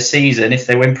the end of the season, if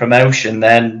they win promotion,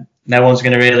 then no one's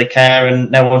going to really care,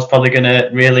 and no one's probably going to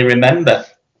really remember.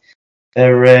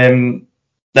 They're,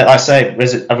 like I say,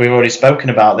 as we've already spoken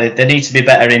about, they need to be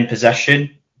better in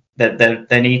possession.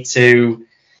 They need to.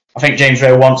 I think James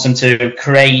Rowe wants them to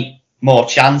create more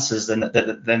chances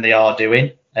than they are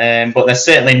doing, but they're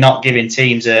certainly not giving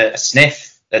teams a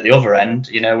sniff at the other end.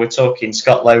 We're talking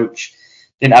Scott Loach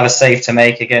didn't have a save to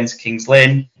make against Kings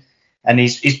Lynn, and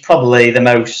he's probably the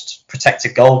most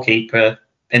protected goalkeeper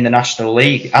in the National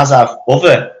League, as have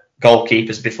other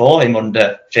goalkeepers before him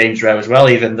under James Rowe as well,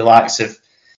 even the likes of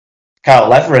Carl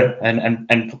Leveren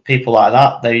and people like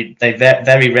that. They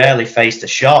very rarely faced a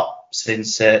shot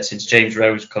since James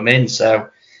Rowe's come in,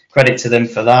 so credit to them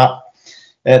for that.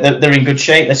 They're in good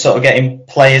shape. They're sort of getting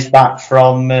players back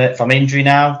from injury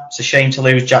now. It's a shame to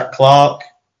lose Jack Clark,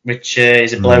 which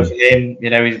is a blow for him.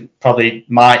 He probably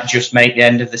might just make the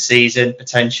end of the season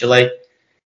potentially.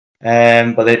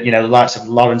 But the likes of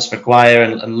Lawrence Maguire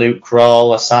and Luke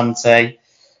Kroll, Asante,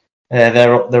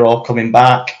 they're all coming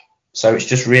back. So it's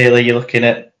just really, you're looking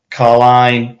at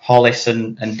Carline, Hollis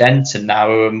and Denton now,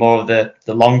 who are more of the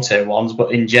long-term ones.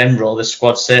 But in general, the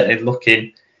squad's certainly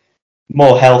looking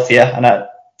more healthier, and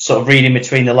sort of reading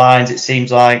between the lines, it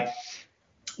seems like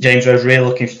James Rowe's really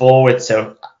looking forward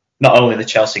to not only the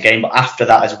Chelsea game, but after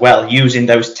that as well, using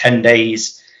those 10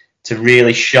 days to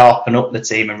really sharpen up the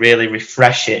team and really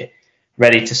refresh it,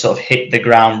 ready to sort of hit the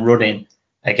ground running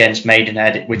against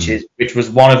Maidenhead, which was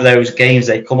one of those games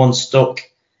they come unstuck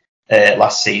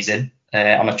last season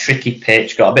on a tricky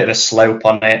pitch, got a bit of a slope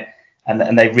on it,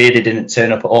 and they really didn't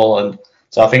turn up at all. And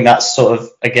so I think that's sort of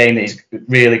a game that he's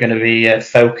really going to be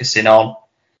focusing on.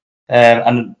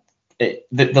 And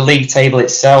the league table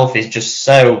itself is just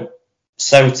so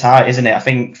tight, isn't it? I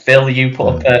think, Phil, you put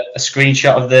up a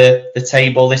screenshot of the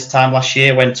table this time last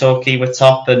year when Torquay were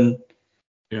top, and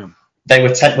they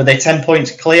were 10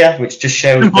 points clear, which just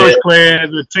shows 10 points clear.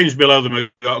 The teams below them have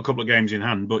got a couple of games in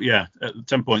hand, but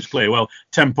 10 points clear. Well,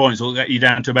 10 points will get you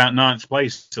down to about 9th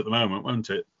place at the moment, won't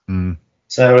it?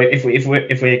 So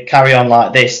if we carry on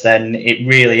like this, then it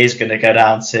really is going to go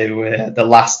down to the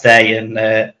last day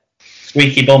and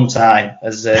squeaky bum time,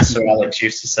 as Sir Alex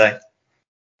used to say.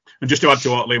 And just to add to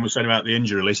what Liam was saying about the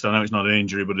injury list, I know it's not an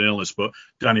injury but an illness, but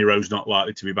Danny Rowe's not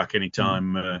likely to be back any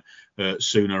time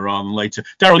sooner rather than later.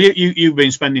 Daryl, you've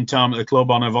been spending time at the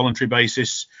club on a voluntary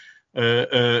basis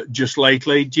just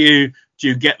lately. Do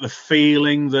you get the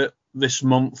feeling that this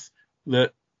month,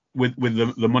 that with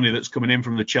the money that's coming in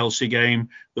from the Chelsea game,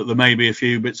 that there may be a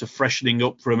few bits of freshening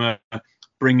up from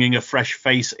bringing a fresh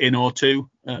face in or two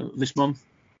this month?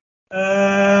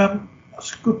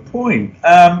 That's a good point.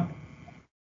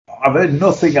 I've heard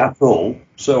nothing at all,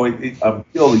 so I'm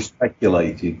purely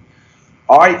speculating.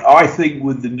 I think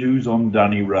with the news on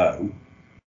Danny Rowe,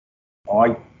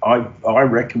 I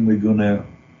reckon we're gonna.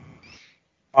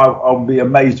 I'll be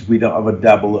amazed if we don't have a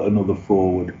dabble at another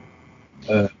forward.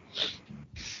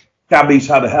 Gabby's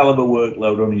had a hell of a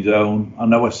workload on his own. I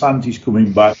know Asante's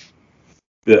coming back,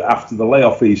 but after the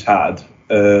layoff he's had,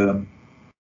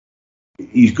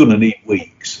 he's going to need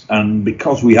weeks. And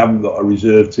because we haven't got a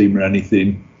reserve team or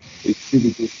anything, it's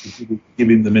difficult to give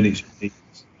him the minutes he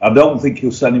needs. I don't think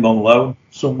he'll send him on loan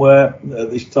somewhere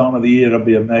at this time of the year. I'd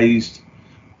be amazed.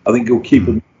 I think he'll keep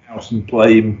him in the house and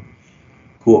play him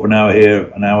quarter of an hour here,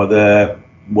 an hour there,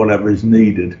 whatever is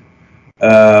needed.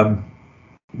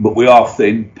 But we are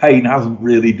thin. Payne hasn't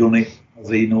really done it, has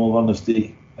he, in all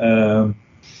honesty. I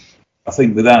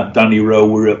think without Danny Rowe,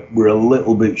 we're a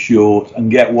little bit short,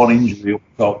 and get one injury up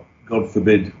top, God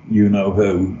forbid, you know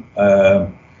who.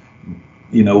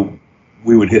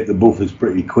 We would hit the buffers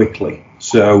pretty quickly.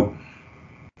 So,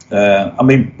 I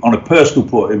mean, on a personal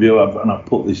point of view, and I've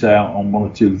put this out on one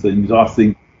or two things, I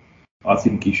think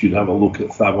he should have a look at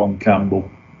Thavon Campbell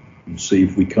and see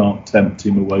if we can't tempt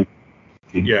him away.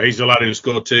 Yeah, he's the lad who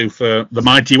scored 2 for the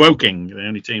mighty Woking, the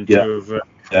only team to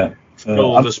have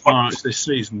scored the Sparks this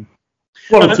season.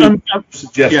 Well,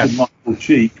 suggested Michael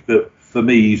Cheek, but for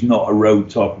me, he's not a road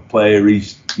type of player.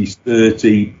 He's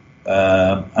 30,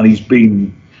 and he's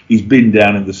been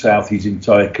down in the south his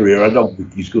entire career. I don't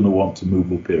think he's going to want to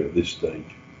move up here at this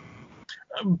stage.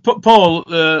 Paul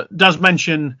does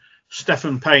mention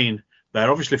Stephen Payne there,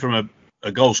 obviously from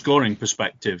a goal scoring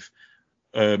perspective.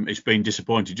 It's been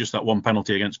disappointing, just that one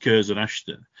penalty against Curzon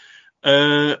Ashton.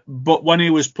 But when he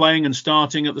was playing and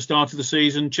starting at the start of the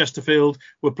season, Chesterfield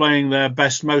were playing their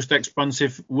best, most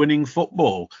expansive winning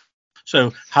football.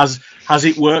 So has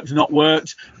it worked, not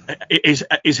worked?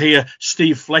 Is he a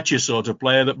Steve Fletcher sort of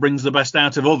player that brings the best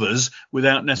out of others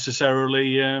without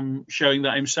necessarily showing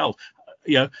that himself?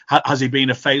 Has he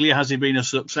been a failure? Has he been a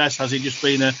success? Has he just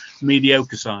been a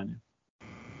mediocre signing?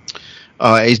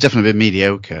 Oh, he's definitely been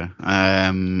mediocre.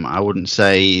 I wouldn't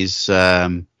say he's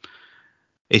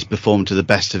performed to the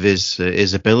best of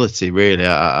his ability. Really,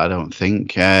 I don't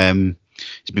think.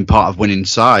 He's been part of winning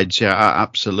sides. Yeah,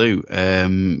 absolute.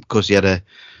 Of course, he had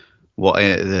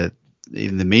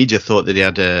even the media thought that he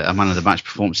had a man of the match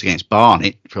performance against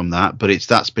Barnet from that, but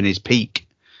that's been his peak.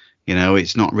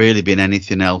 It's not really been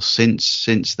anything else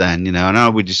since then. I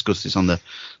know we discussed this on the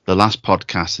last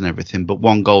podcast and everything, but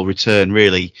 1 goal return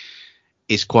really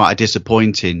is quite a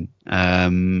disappointing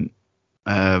return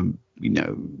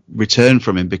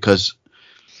from him, because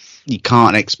you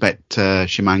can't expect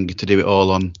Shimanga to do it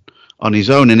all on his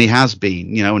own, and he has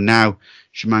been. And now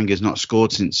Shimanga's not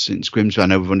scored since Grimsby. I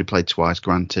know we've only played twice,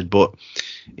 granted, but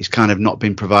he's kind of not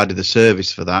been provided the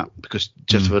service for that, because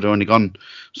Chesterfield have only gone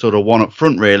sort of one up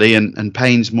front really, and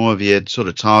Payne's more of your sort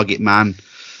of target man,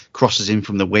 crosses in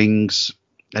from the wings,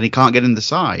 and he can't get in the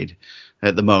side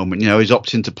at the moment. He's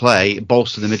opting to play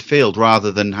bolster the midfield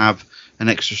rather than have an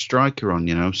extra striker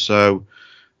on. So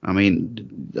I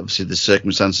mean, obviously the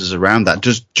circumstances around that.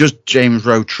 Does James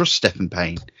Rowe trust Stephen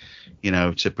Payne,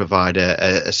 to provide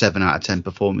a 7 out of 10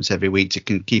 performance every week to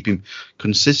keep him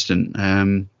consistent?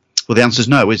 Well, the answer's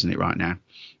no, isn't it, right now?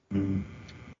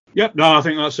 Yep, no, I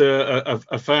think that's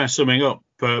a fair summing up.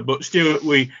 But Stuart,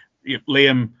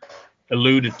 Liam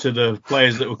alluded to the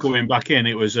players that were coming back in,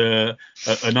 it was a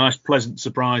nice, pleasant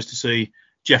surprise to see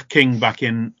Jeff King back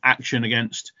in action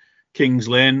against Kings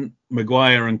Lynn.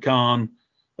 Maguire and Kroll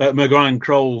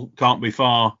can't be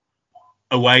far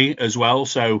away as well.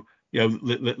 So,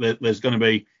 there's going to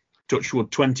be,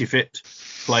 touchwood, 20 fit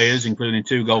players, including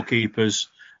 2 goalkeepers,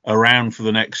 around for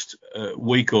the next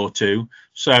week or two.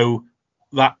 So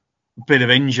that bit of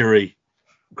injury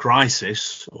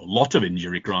crisis, or lot of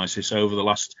injury crisis over the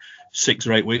last 6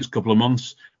 or 8 weeks, couple of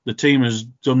months, the team has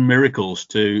done miracles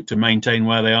to maintain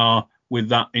where they are with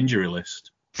that injury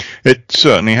list. It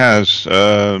certainly has.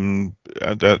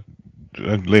 That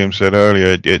Liam said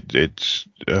earlier,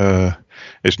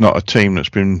 it's not a team that's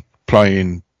been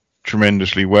playing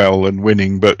tremendously well and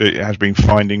winning, but it has been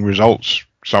finding results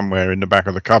somewhere in the back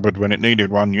of the cupboard when it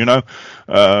needed one,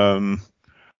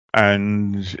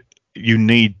 and you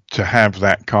need to have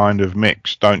that kind of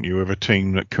mix, don't you, of a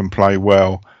team that can play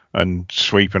well and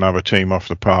sweep another team off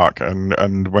the park,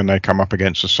 and when they come up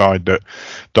against a side that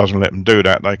doesn't let them do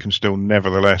that, they can still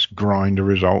nevertheless grind a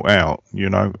result out,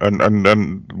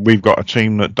 and we've got a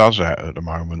team that does that at the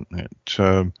moment.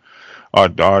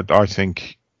 I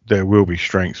think there will be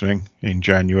strengthening in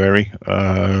January,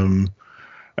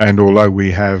 and although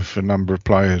we have a number of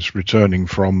players returning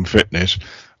from fitness,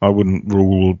 I wouldn't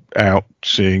rule out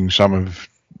seeing some of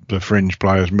the fringe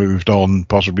players moved on,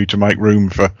 possibly to make room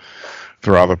for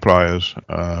other players.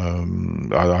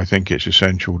 I think it's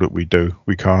essential that we do.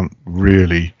 We can't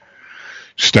really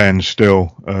stand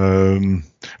still. And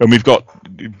we've got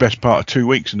the best part of 2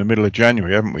 weeks in the middle of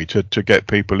January, haven't we, to get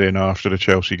people in after the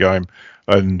Chelsea game,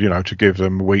 and to give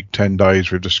them a week, 10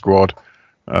 days with the squad,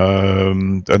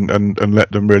 and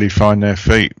let them really find their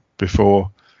feet before,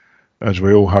 as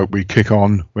we all hope, we kick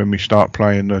on when we start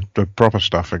playing the proper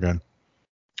stuff again.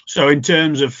 So in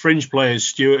terms of fringe players,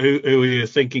 Stuart, who are you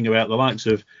thinking about? The likes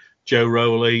of Joe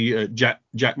Rowley, Jack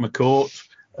McCourt.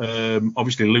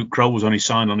 Obviously, Luke Kroll was only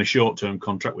signed on a short-term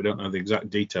contract. We don't know the exact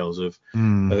details of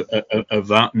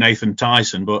that. Nathan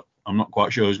Tyson, but I'm not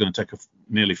quite sure who's going to take a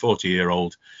nearly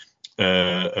 40-year-old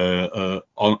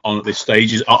on at this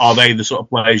stage. Are they the sort of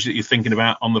players that you're thinking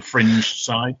about on the fringe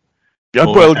side?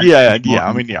 Yeah, yeah.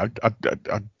 I mean, I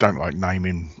don't like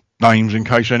naming names in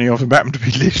case any of them happen to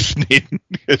be listening.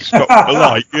 It's not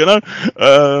polite,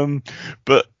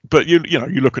 But you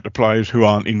look at the players who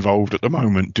aren't involved at the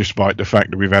moment, despite the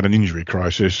fact that we've had an injury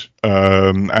crisis,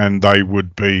 and they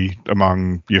would be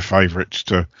among your favourites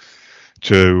to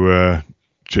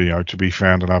be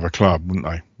found another club, wouldn't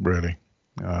they? Really.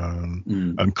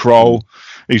 And Kroll,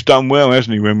 he's done well,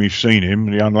 hasn't he? When we've seen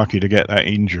him, he's unlucky to get that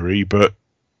injury, but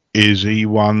is he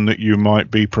one that you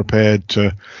might be prepared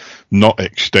to not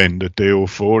extend a deal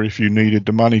for if you needed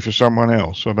the money for someone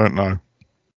else? I don't know.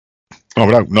 I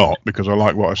would hope not, because I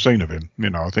like what I've seen of him.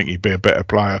 I think he'd be a better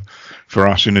player for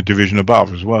us in the division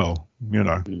above as well.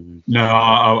 No,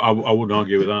 I wouldn't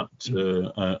argue with that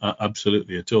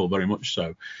absolutely at all, very much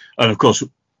so. And of course,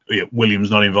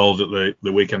 William's not involved at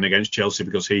the weekend against Chelsea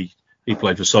because he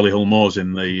played for Solihull Moors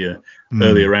in the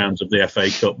earlier rounds of the FA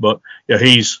Cup. But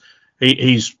he's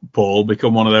Paul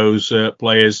become one of those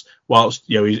players. Whilst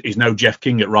he's no Jeff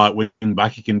King at right wing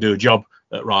back, he can do a job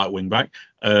at right wing back,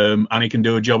 and he can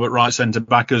do a job at right centre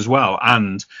back as well.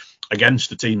 And against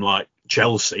a team like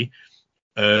Chelsea,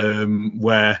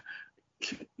 where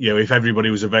if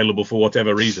everybody was available for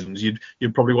whatever reasons, you'd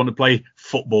probably want to play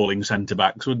footballing centre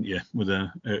backs, wouldn't you, with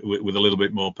a little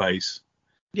bit more pace?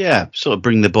 Yeah, sort of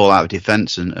bring the ball out of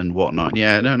defence and whatnot.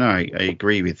 Yeah, no, I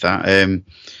agree with that.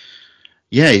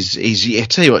 I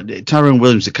tell you what, Tyrone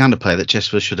Williams is the kind of player that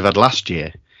Chesterfield should have had last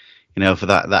year, for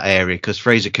that area, because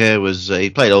Fraser Kerr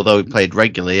although he played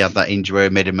regularly, he had that injury,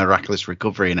 made a miraculous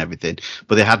recovery and everything,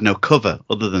 but they had no cover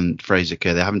other than Fraser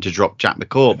Kerr. They're having to drop Jack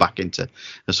McCourt back into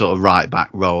a sort of right back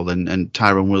role, and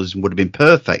Tyrone Williams would have been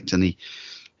perfect, and that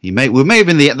may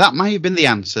have been the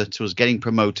answer to us getting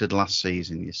promoted last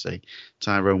season. You see,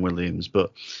 Tyrone Williams,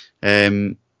 but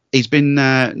he's been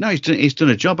he's done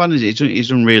a job, and he's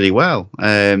done really well.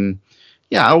 I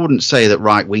wouldn't say that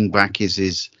right wing back is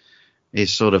his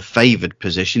sort of favoured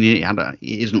position. He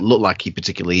doesn't look like he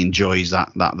particularly enjoys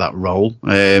that role.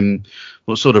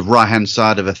 But sort of right hand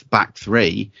side of a back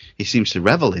three, he seems to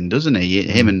revel in, doesn't he?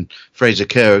 Him and Fraser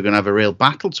Kerr are going to have a real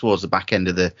battle towards the back end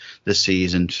of the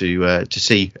season to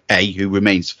see who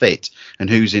remains fit and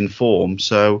who's in form.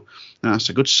 So that's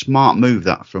a good smart move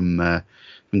that from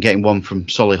getting one from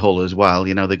Solihull as well.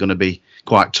 They're going to be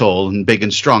quite tall and big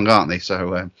and strong, aren't they?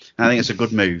 So I think it's a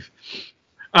good move.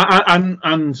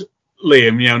 And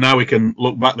Liam, now we can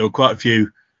look back. There were quite a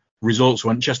few results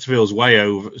went Chesterfield's way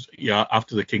over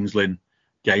after the Kings Lynn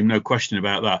game, no question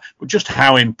about that. But just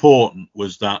how important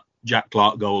was that Jack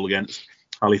Clark goal against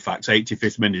Halifax,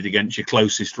 85th minute, against your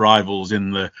closest rivals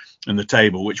in the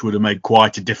table, which would have made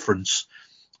quite a difference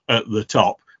at the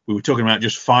top. We were talking about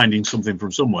just finding something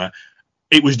from somewhere.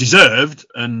 It was deserved,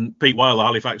 and Pete Weil, the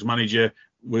Halifax manager,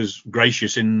 was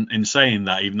gracious in saying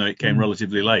that, even though it came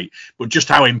relatively late. But just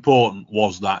how important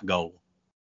was that goal?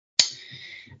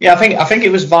 Yeah, I think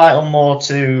it was vital more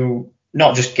to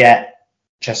not just get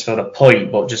Chesterfield a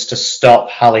point, but just to stop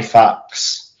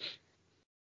Halifax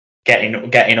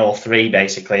getting all three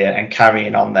basically and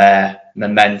carrying on their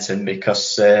momentum,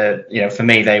 because for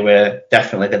me they were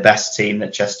definitely the best team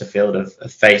that Chesterfield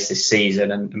have faced this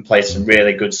season, and played some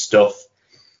really good stuff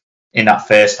in that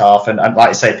first half. And like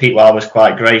I say, Pete Weil was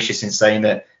quite gracious in saying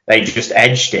that they just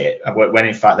edged it, when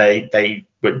in fact they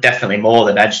were definitely more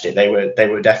than edged it. They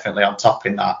were definitely on top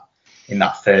in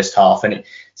that first half, and it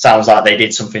sounds like they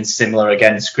did something similar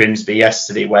against Grimsby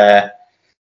yesterday, where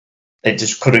they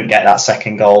just couldn't get that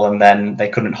second goal, and then they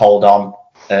couldn't hold on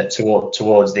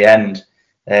towards the end.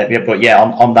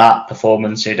 On that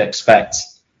performance, you'd expect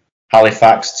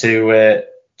Halifax to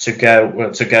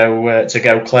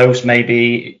go close.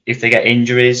 Maybe if they get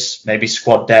injuries, maybe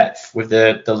squad depth with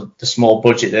the small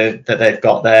budget that they've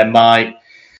got there might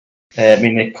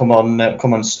mean they come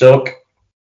unstuck.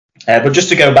 But just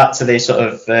to go back to the sort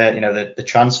of the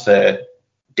transfer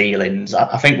dealings,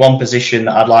 I think one position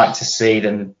that I'd like to see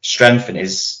them strengthen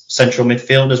is central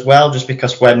midfield as well, just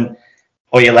because when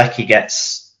Oyeleki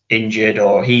gets injured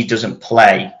or he doesn't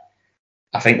play,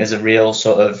 I think there's a real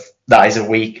sort of, that is a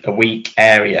weak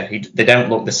area. They don't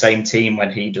look the same team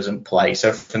when he doesn't play.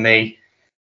 So for me,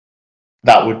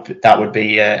 that would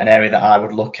be an area that I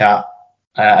would look at.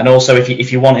 And also,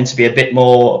 if you're wanting to be a bit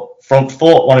more front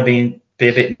foot, want to be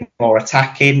a bit more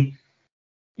attacking,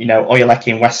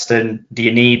 Oyeleki and Weston, do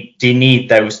you need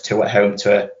those two at home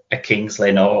to a Kings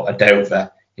Lynn or a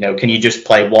Dover? Can you just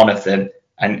play one of them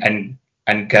and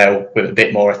go with a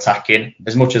bit more attacking?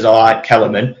 As much as I like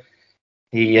Kellerman,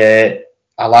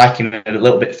 I like him a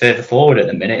little bit further forward at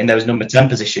the minute in those number 10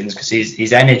 positions, because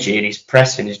his energy and his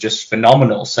pressing is just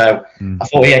phenomenal. So I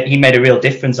thought he made a real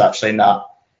difference actually in that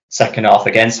second half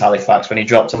against Halifax, when he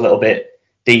dropped a little bit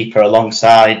deeper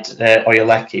alongside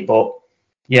Oyeleki. But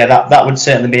yeah, that would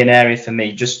certainly be an area for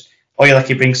me. Just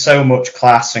Oyeleki brings so much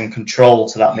class and control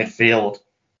to that midfield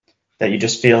that you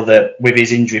just feel that with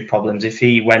his injury problems, if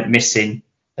he went missing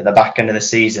at the back end of the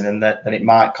season, then it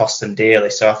might cost them dearly.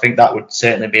 So I think that would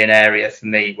certainly be an area for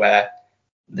me where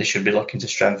they should be looking to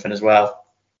strengthen as well.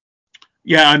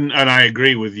 Yeah, and I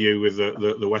agree with you with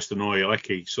the Western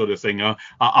Oyeleki sort of thing.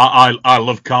 I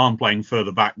love Khan playing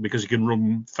further back, because he can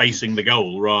run facing the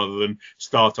goal rather than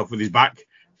start off with his back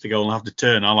to goal and have to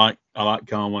turn. I like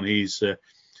Khan when he's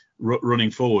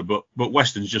running forward, but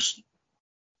Weston's just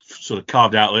sort of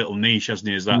carved out a little niche, hasn't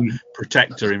he, as that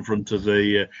protector in front of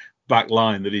the back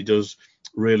line, that he does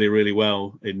really, really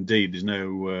well indeed. There's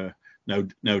no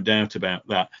doubt about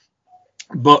that.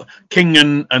 But King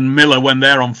and Miller, when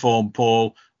they're on form,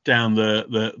 Paul, down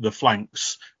the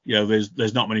flanks,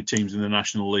 there's not many teams in the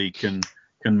National League can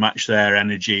match their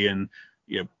energy. And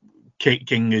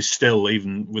King is still,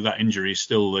 even with that injury,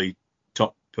 still the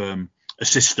top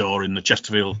assist scorer in the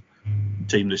Chesterfield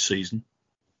team this season.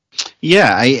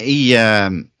 Yeah,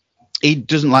 he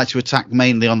doesn't like to attack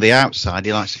mainly on the outside.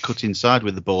 He likes to cut inside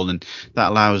with the ball, and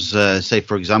that allows, say,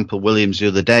 for example, Williams the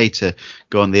other day to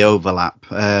go on the overlap.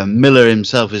 Miller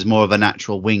himself is more of a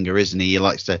natural winger, isn't he? He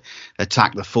likes to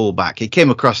attack the fullback. He came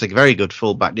across a very good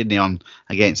fullback, didn't he,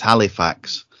 against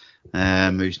Halifax,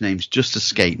 whose name's just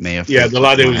escaped me. Yeah, the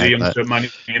lad who was a youngster at Man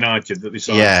United that they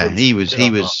signed. Yeah, he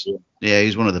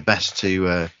was one of the best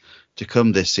to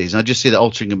come this season. I just see that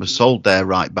Altrincham has sold their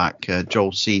right back,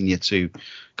 Joel Senior, to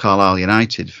Carlisle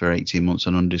United for 18 months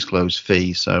on undisclosed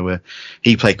fee. So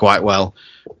he played quite well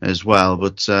as well.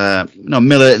 But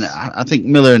Miller, I think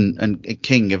Miller and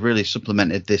King have really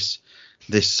supplemented this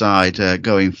side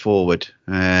going forward.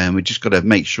 We just got to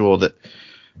make sure that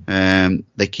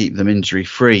they keep them injury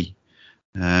free.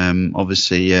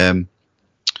 Obviously,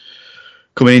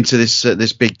 coming into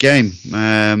this big game,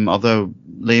 although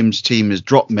Liam's team has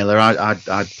dropped Miller,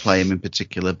 I'd play him in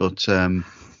particular, but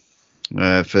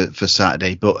for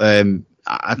Saturday. But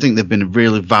I think they've been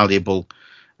really valuable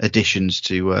additions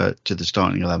to the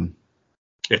starting 11.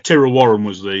 Yeah, Tyrrell Warren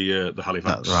was the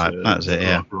Halifax. That's right. That's it.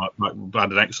 Yeah, right.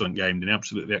 Had an excellent game, didn't he?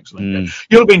 Absolutely excellent game.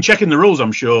 You'll have been checking the rules,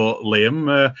 I'm sure,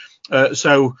 Liam.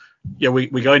 So yeah,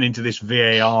 we're going into this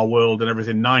VAR world and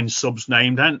everything. 9 subs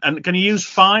named, and can you use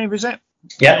 5? Is it?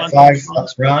 Yeah, 5.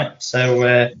 That's right.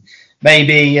 So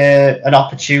maybe an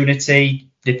opportunity,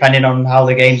 depending on how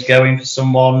the game's going, for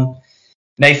someone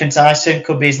Nathan Tyson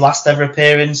could be his last ever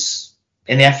appearance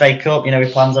in the FA Cup. You know,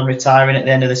 he plans on retiring at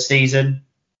the end of the season,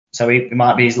 so it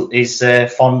might be his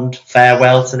fond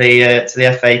farewell to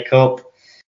the FA Cup.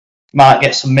 Might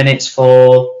get some minutes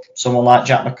for someone like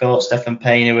Jack McCourt, Stephen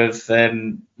Payne, who have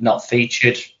not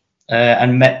featured,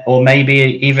 or maybe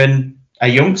even a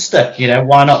youngster. You know,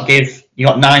 why not give? You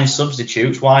got 9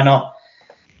 substitutes. Why not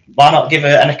give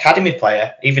an academy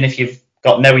player, even if you've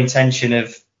got no intention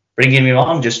of bringing him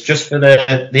on, just for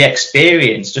the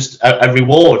experience, just a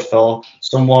reward for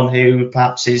someone who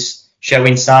perhaps is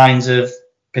showing signs of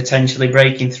potentially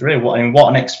breaking through. What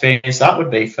an experience that would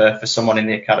be for someone in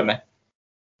the academy.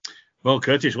 Well,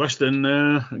 Curtis Weston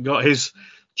got his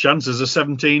chance as a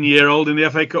 17-year-old in the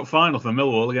FA Cup final for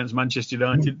Millwall against Manchester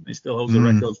United. He still holds the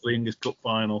record for the youngest cup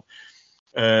final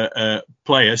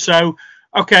player. So,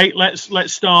 okay,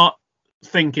 let's start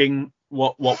thinking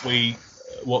what the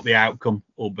outcome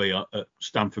will be at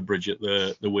Stamford Bridge at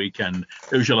the weekend.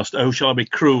 Who shall I be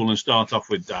cruel and start off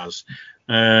with Daz?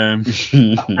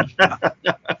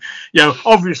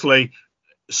 Obviously,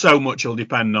 so much will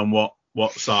depend on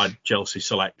what side Chelsea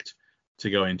select to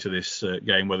go into this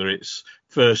game, whether it's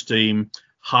first team,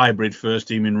 hybrid first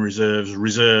team in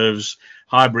reserves,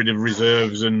 hybrid of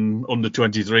reserves and under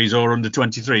 23s or under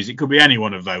 23s. It could be any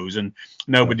one of those, and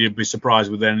nobody would be surprised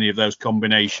with any of those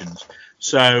combinations.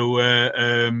 So,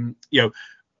 I'm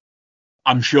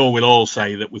sure we'll all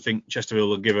say that we think Chesterfield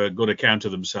will give a good account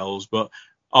of themselves, but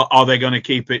are they going to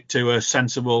keep it to a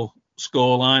sensible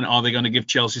scoreline? Are they going to give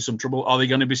Chelsea some trouble? Are they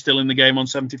going to be still in the game on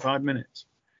 75 minutes?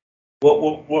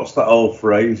 What's that old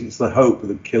phrase? It's the hope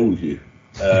that kills you.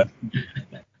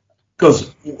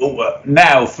 Because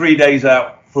now, 3 days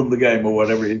out from the game, or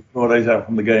whatever it is, 4 days out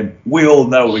from the game, we all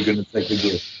know we're going to take a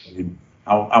game,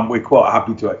 and we're quite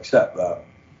happy to accept that.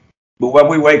 But when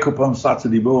we wake up on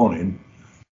Saturday morning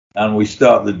and we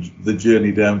start the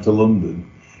journey down to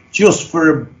London, just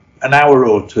for an hour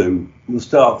or two, we'll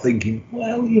start thinking,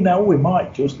 well, we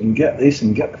might just get this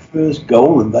and get the first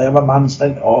goal, and they have a man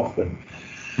sent off, and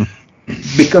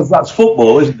because that's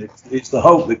football, isn't it? It's the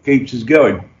hope that keeps us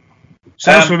going.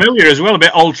 Sounds familiar as well, a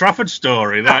bit Old Trafford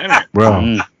story, that, isn't it?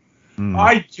 Well,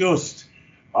 I just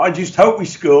hope we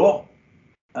score.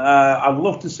 I'd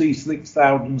love to see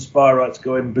 6,000 Spireites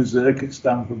going berserk at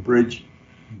Stamford Bridge.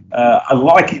 I'd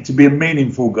like it to be a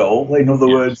meaningful goal. In other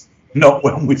words, not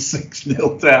when we're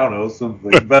 6-0 down or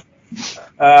something. But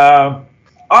I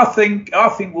think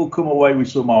we'll come away with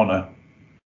some honour.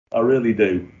 I really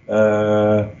do.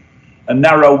 A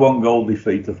narrow 1-goal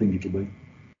defeat, I think it'll be.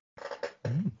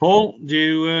 Paul, do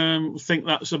you think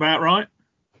that's about right?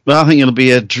 Well, I think it'll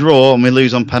be a draw and we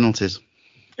lose on penalties.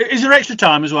 Is there extra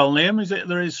time as well, Liam?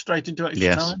 There is straight into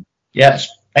extra time? Yes,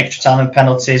 extra time and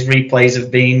penalties. Replays have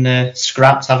been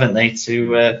scrapped, haven't they,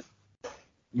 to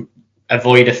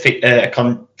avoid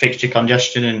fixture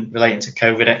congestion and relating to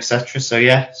COVID, etc. So,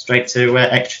 yeah, straight to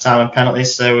extra time and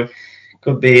penalties. So,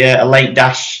 could be a late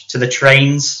dash to the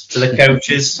trains, to the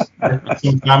coaches,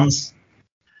 some fans.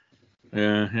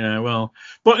 Yeah, well,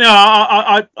 but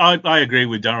I agree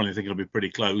with Darren. I think it'll be pretty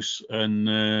close,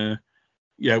 and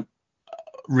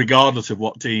regardless of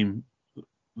what team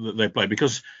that they play,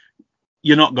 because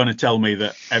you're not going to tell me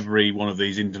that every one of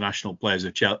these international players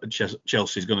of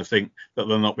Chelsea is going to think that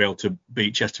they'll not be able to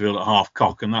beat Chesterfield at half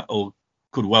cock, and that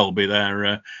could well be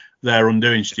their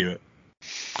undoing, Stuart.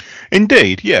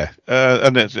 Indeed, yeah,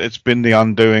 and it's been the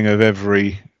undoing of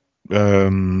every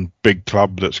big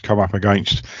club that's come up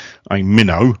against a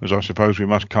minnow, as I suppose we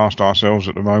must cast ourselves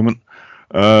at the moment,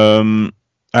 and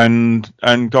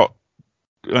got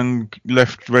and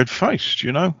left red-faced,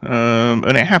 and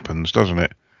it happens, doesn't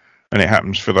it? And it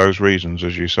happens for those reasons,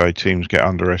 as you say. Teams get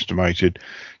underestimated.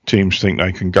 Teams think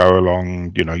they can go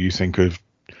along. You think of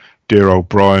dear old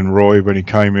Brian Roy when he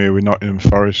came here with Nottingham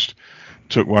Forest.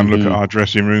 Took one look at our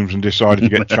dressing rooms and decided to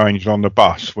get changed on the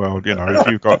bus. Well, if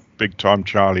you've got big-time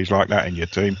Charlies like that in your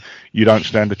team, you don't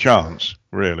stand a chance,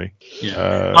 really.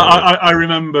 Yeah. I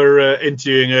remember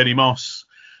interviewing Ernie Moss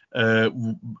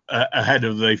ahead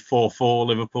of the 4-4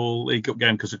 Liverpool League Cup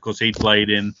game, because, of course, he played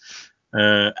in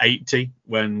 80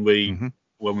 when we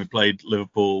played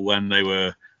Liverpool when they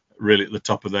were really at the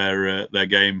top of their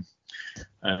game,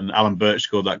 and Alan Birch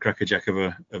scored that crackerjack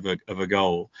of a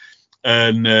goal.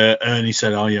 And he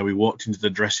said, "Oh yeah, we walked into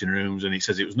the dressing rooms," and he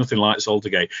says it was nothing like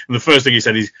Saltergate. And the first thing he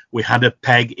said is, "We had a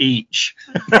peg each."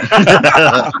 So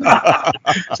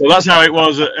that's how it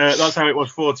was. That's how it was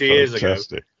 40 years ago.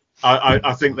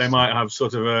 I think they might have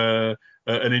sort of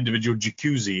an individual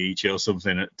jacuzzi each or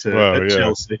something at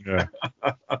Chelsea.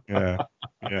 Yeah.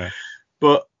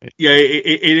 But Yeah,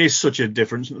 it is such a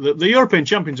difference. The European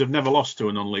champions have never lost to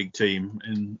a non-league team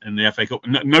in the FA Cup.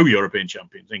 No European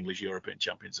champions, English European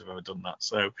champions, have ever done that.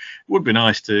 So it would be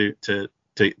nice to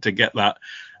get that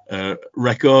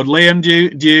record. Liam,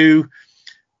 do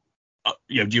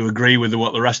you agree with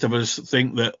what the rest of us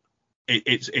think, that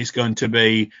it's going to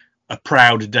be a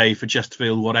proud day for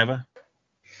Chesterfield, whatever?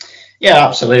 Yeah,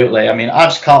 absolutely. I mean, I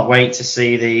just can't wait to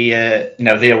see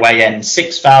the away end.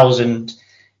 6,000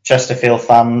 Chesterfield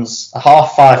fans, a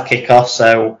 5:30 kickoff.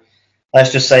 So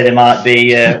let's just say they might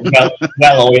be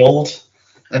well oiled.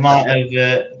 They might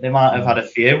have had a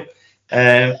few,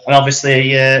 and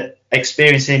obviously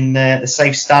experiencing the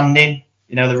safe standing.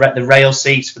 The rail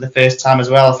seats for the first time as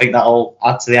well. I think that'll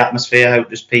add to the atmosphere. I hope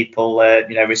just people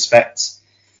respect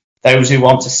those who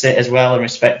want to sit as well and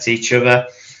respect each other.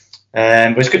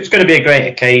 But it's going to be a great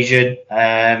occasion.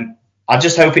 I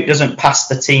just hope it doesn't pass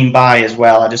the team by as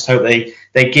well. I just hope they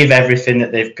give everything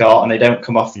that they've got and they don't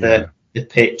come off the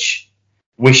pitch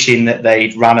wishing that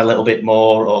they'd ran a little bit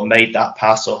more or made that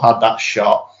pass or had that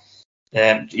shot.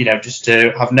 Just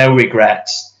to have no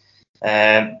regrets.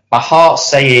 My heart's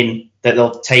saying that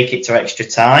they'll take it to extra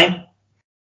time,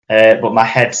 but my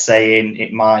head's saying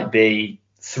it might be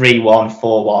 3-1,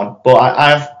 4-1. But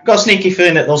I've got a sneaky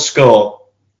feeling that they'll score.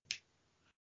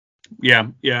 Yeah.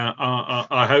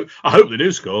 I hope they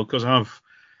do score, because I've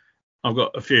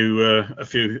got a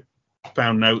few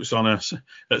pound notes on us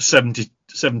at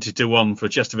 70-1 for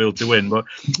Chesterfield to win, but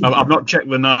I've not checked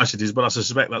the niceties, but I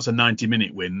suspect that's a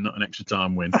 90-minute win, not an extra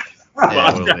time win.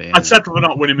 I'd settle for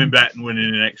not winning in bet and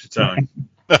winning in extra time,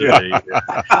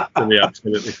 to be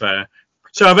absolutely fair.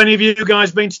 So, have any of you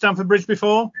guys been to Stamford Bridge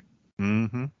before?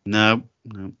 Mm-hmm. No.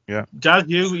 Yeah. Dad,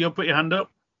 you'll put your hand up.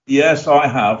 Yes, I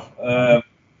have.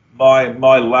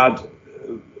 My lad,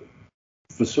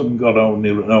 for some god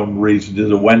only known reason, is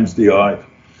a Wednesdayite,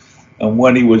 and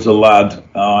when he was a lad,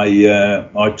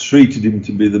 I treated him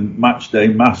to be the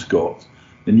matchday mascot,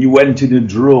 and you went in a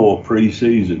draw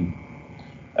pre-season,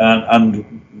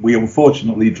 and we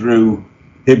unfortunately drew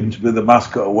him to be the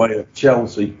mascot away at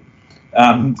Chelsea,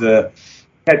 and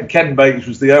Ken Bates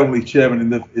was the only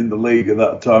chairman in the league at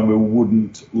that time who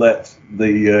wouldn't let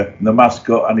the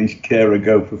mascot and his carer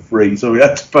go for free, so we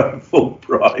had to pay full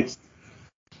price.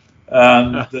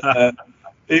 And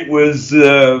it was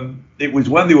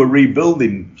when they were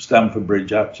rebuilding Stamford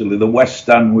Bridge. Actually, the West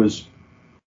Stand was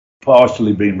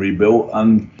partially being rebuilt,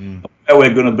 and where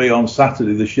we're going to be on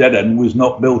Saturday, the shed end was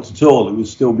not built at all. It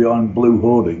was still behind blue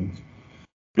hoardings.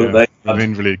 But they had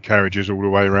invalid carriages all the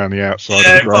way around the outside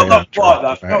yeah, of the ground. not quite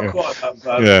that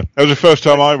bad. Yeah, that was the first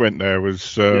time I went there.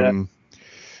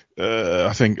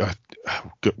 I think I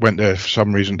went there for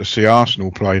some reason to see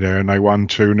Arsenal play there, and they won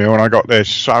 2-0, and I got there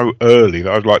so early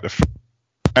that I was like the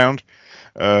round.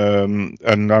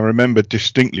 And I remember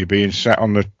distinctly being sat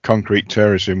on the concrete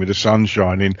terracing with the sun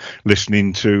shining,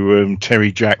 listening to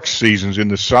Terry Jack's Seasons in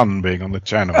the Sun being on the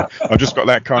channel. I've just got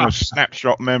that kind of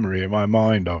snapshot memory in my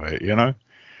mind of it,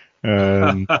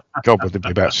 God, would it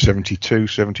be about 72,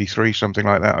 73, something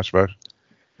like that, I suppose.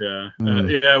 Yeah.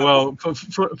 Well,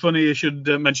 funny you should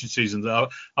mention Seasons.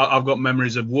 I've got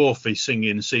memories of Wharfie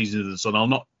singing Seasons of the Sun. I'll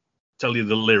not tell you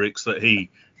the lyrics that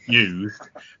he used,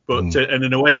 but in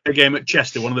an away game at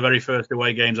Chester, one of the very first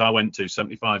away games I went to,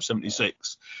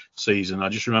 75-76 season, I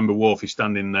just remember Wharfie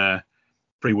standing there,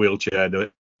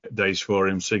 pre-wheelchair days for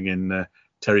him, singing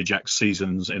Terry Jack's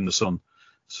Seasons in the Sun.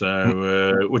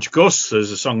 So, which of course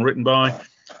is a song written by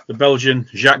the Belgian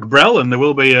Jacques Brel, and there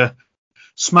will be a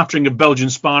smattering of Belgian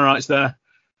Spyrites there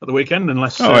at the weekend,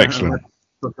 unless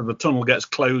the tunnel gets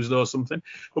closed or something.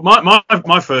 But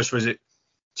my first visit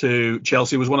to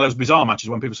Chelsea was one of those bizarre matches.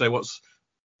 When people say, what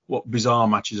bizarre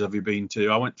matches have you been to?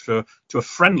 I went to a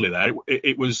friendly there.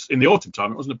 It was in the autumn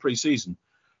time. It wasn't a pre-season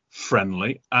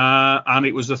friendly, and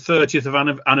it was the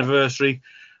 30th anniversary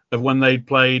of when they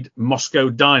played Moscow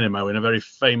Dynamo in a very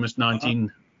famous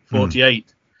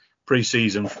 1948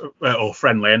 pre-season or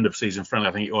friendly, end of season friendly,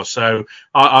 I think it was. So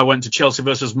I went to Chelsea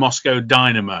versus Moscow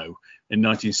Dynamo in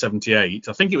 1978.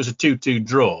 I think it was a 2-2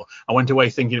 draw. I went away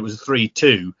thinking it was a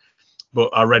 3-2,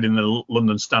 but I read in the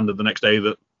London Standard the next day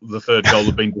that the third goal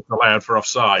had been disallowed for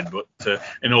offside. But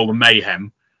in all the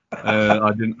mayhem,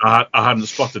 I hadn't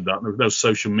spotted that. There was no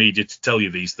social media to tell you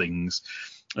these things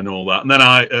and all that. And then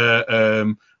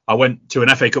I went to an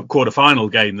FA Cup quarter-final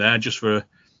game there just to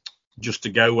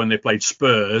go when they played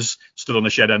Spurs, stood on the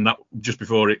shed end that just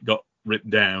before it got ripped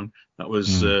down. That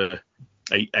was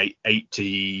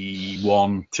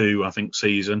 81-2, I think,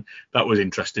 season. That was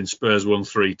interesting. Spurs won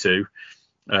 3-2.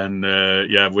 And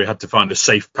we had to find a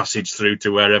safe passage through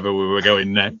to wherever we were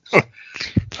going next.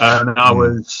 And I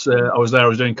was there. I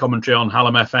was doing commentary on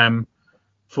Hallam FM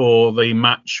for the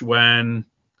match when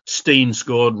Steen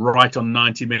scored right on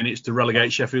 90 minutes to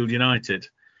relegate Sheffield United.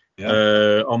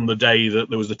 On the day that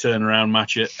there was the turnaround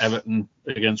match at Everton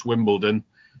against Wimbledon,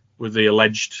 with the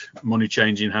alleged money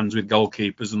changing hands with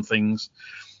goalkeepers and things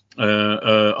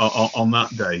on that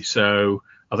day. So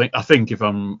I think if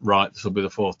I'm right, this will be the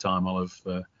fourth time I'll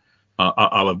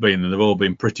have been, and they've all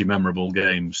been pretty memorable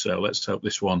games. So let's hope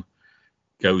this one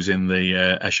goes in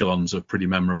the echelons of pretty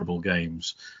memorable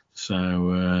games.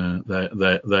 So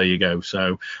there you go.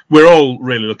 So we're all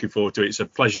really looking forward to it. It's a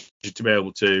pleasure to be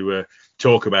able to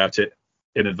talk about it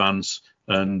in advance,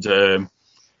 and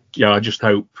I just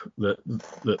hope that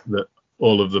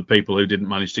all of the people who didn't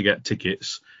manage to get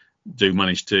tickets do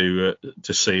manage to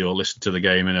see or listen to the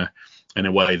game in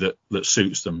a way that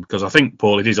suits them, because I think,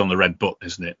 Paul, it is on the red button,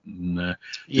 isn't it? And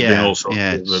all sorts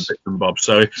of bits and bobs.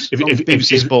 So if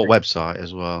BBC Sport website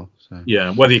as well. So.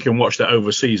 Yeah, whether you can watch that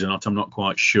overseas or not, I'm not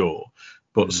quite sure.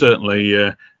 But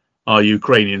certainly, our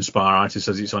Ukrainian spy writer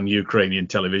says it's on Ukrainian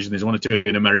television. There's one or two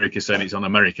in America saying it's on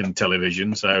American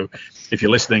television. So if you're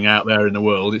listening out there in the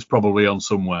world, it's probably on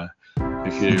somewhere.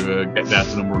 If you get down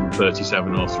to number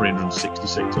 137 or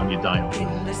 366 on your dial.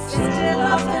 So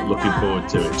looking forward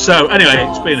to it. So anyway,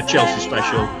 it's been a Chelsea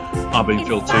special. I've been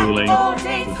Phil Tooling.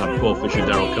 We've had Paul Fisher,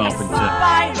 Darryl Carpenter,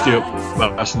 Stuart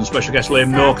Bass, and special guest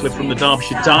Liam Norcliffe from the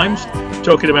Derbyshire Times,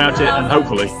 talking about it, and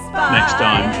hopefully next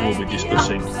time we'll be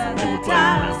discussing who we're playing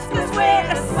now. From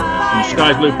the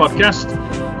Sky's Blue podcast,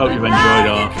 hope you've enjoyed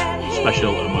our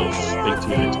special, and we'll speak to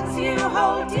you next time.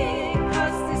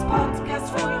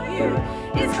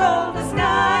 It's called The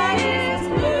Sky is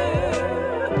Blue.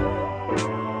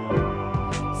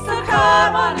 So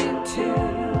come on into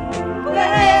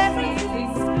where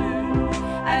everything's blue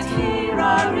and hear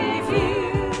our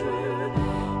review,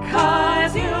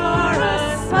 'cause you're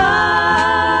a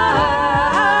smiler,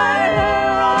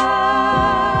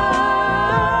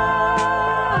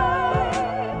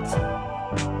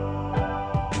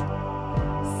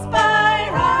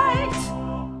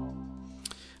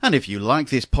 And if you like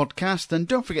this podcast, then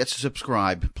don't forget to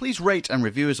subscribe. Please rate and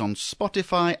review us on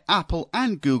Spotify, Apple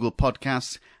and Google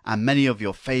Podcasts, and many of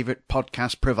your favourite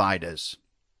podcast providers.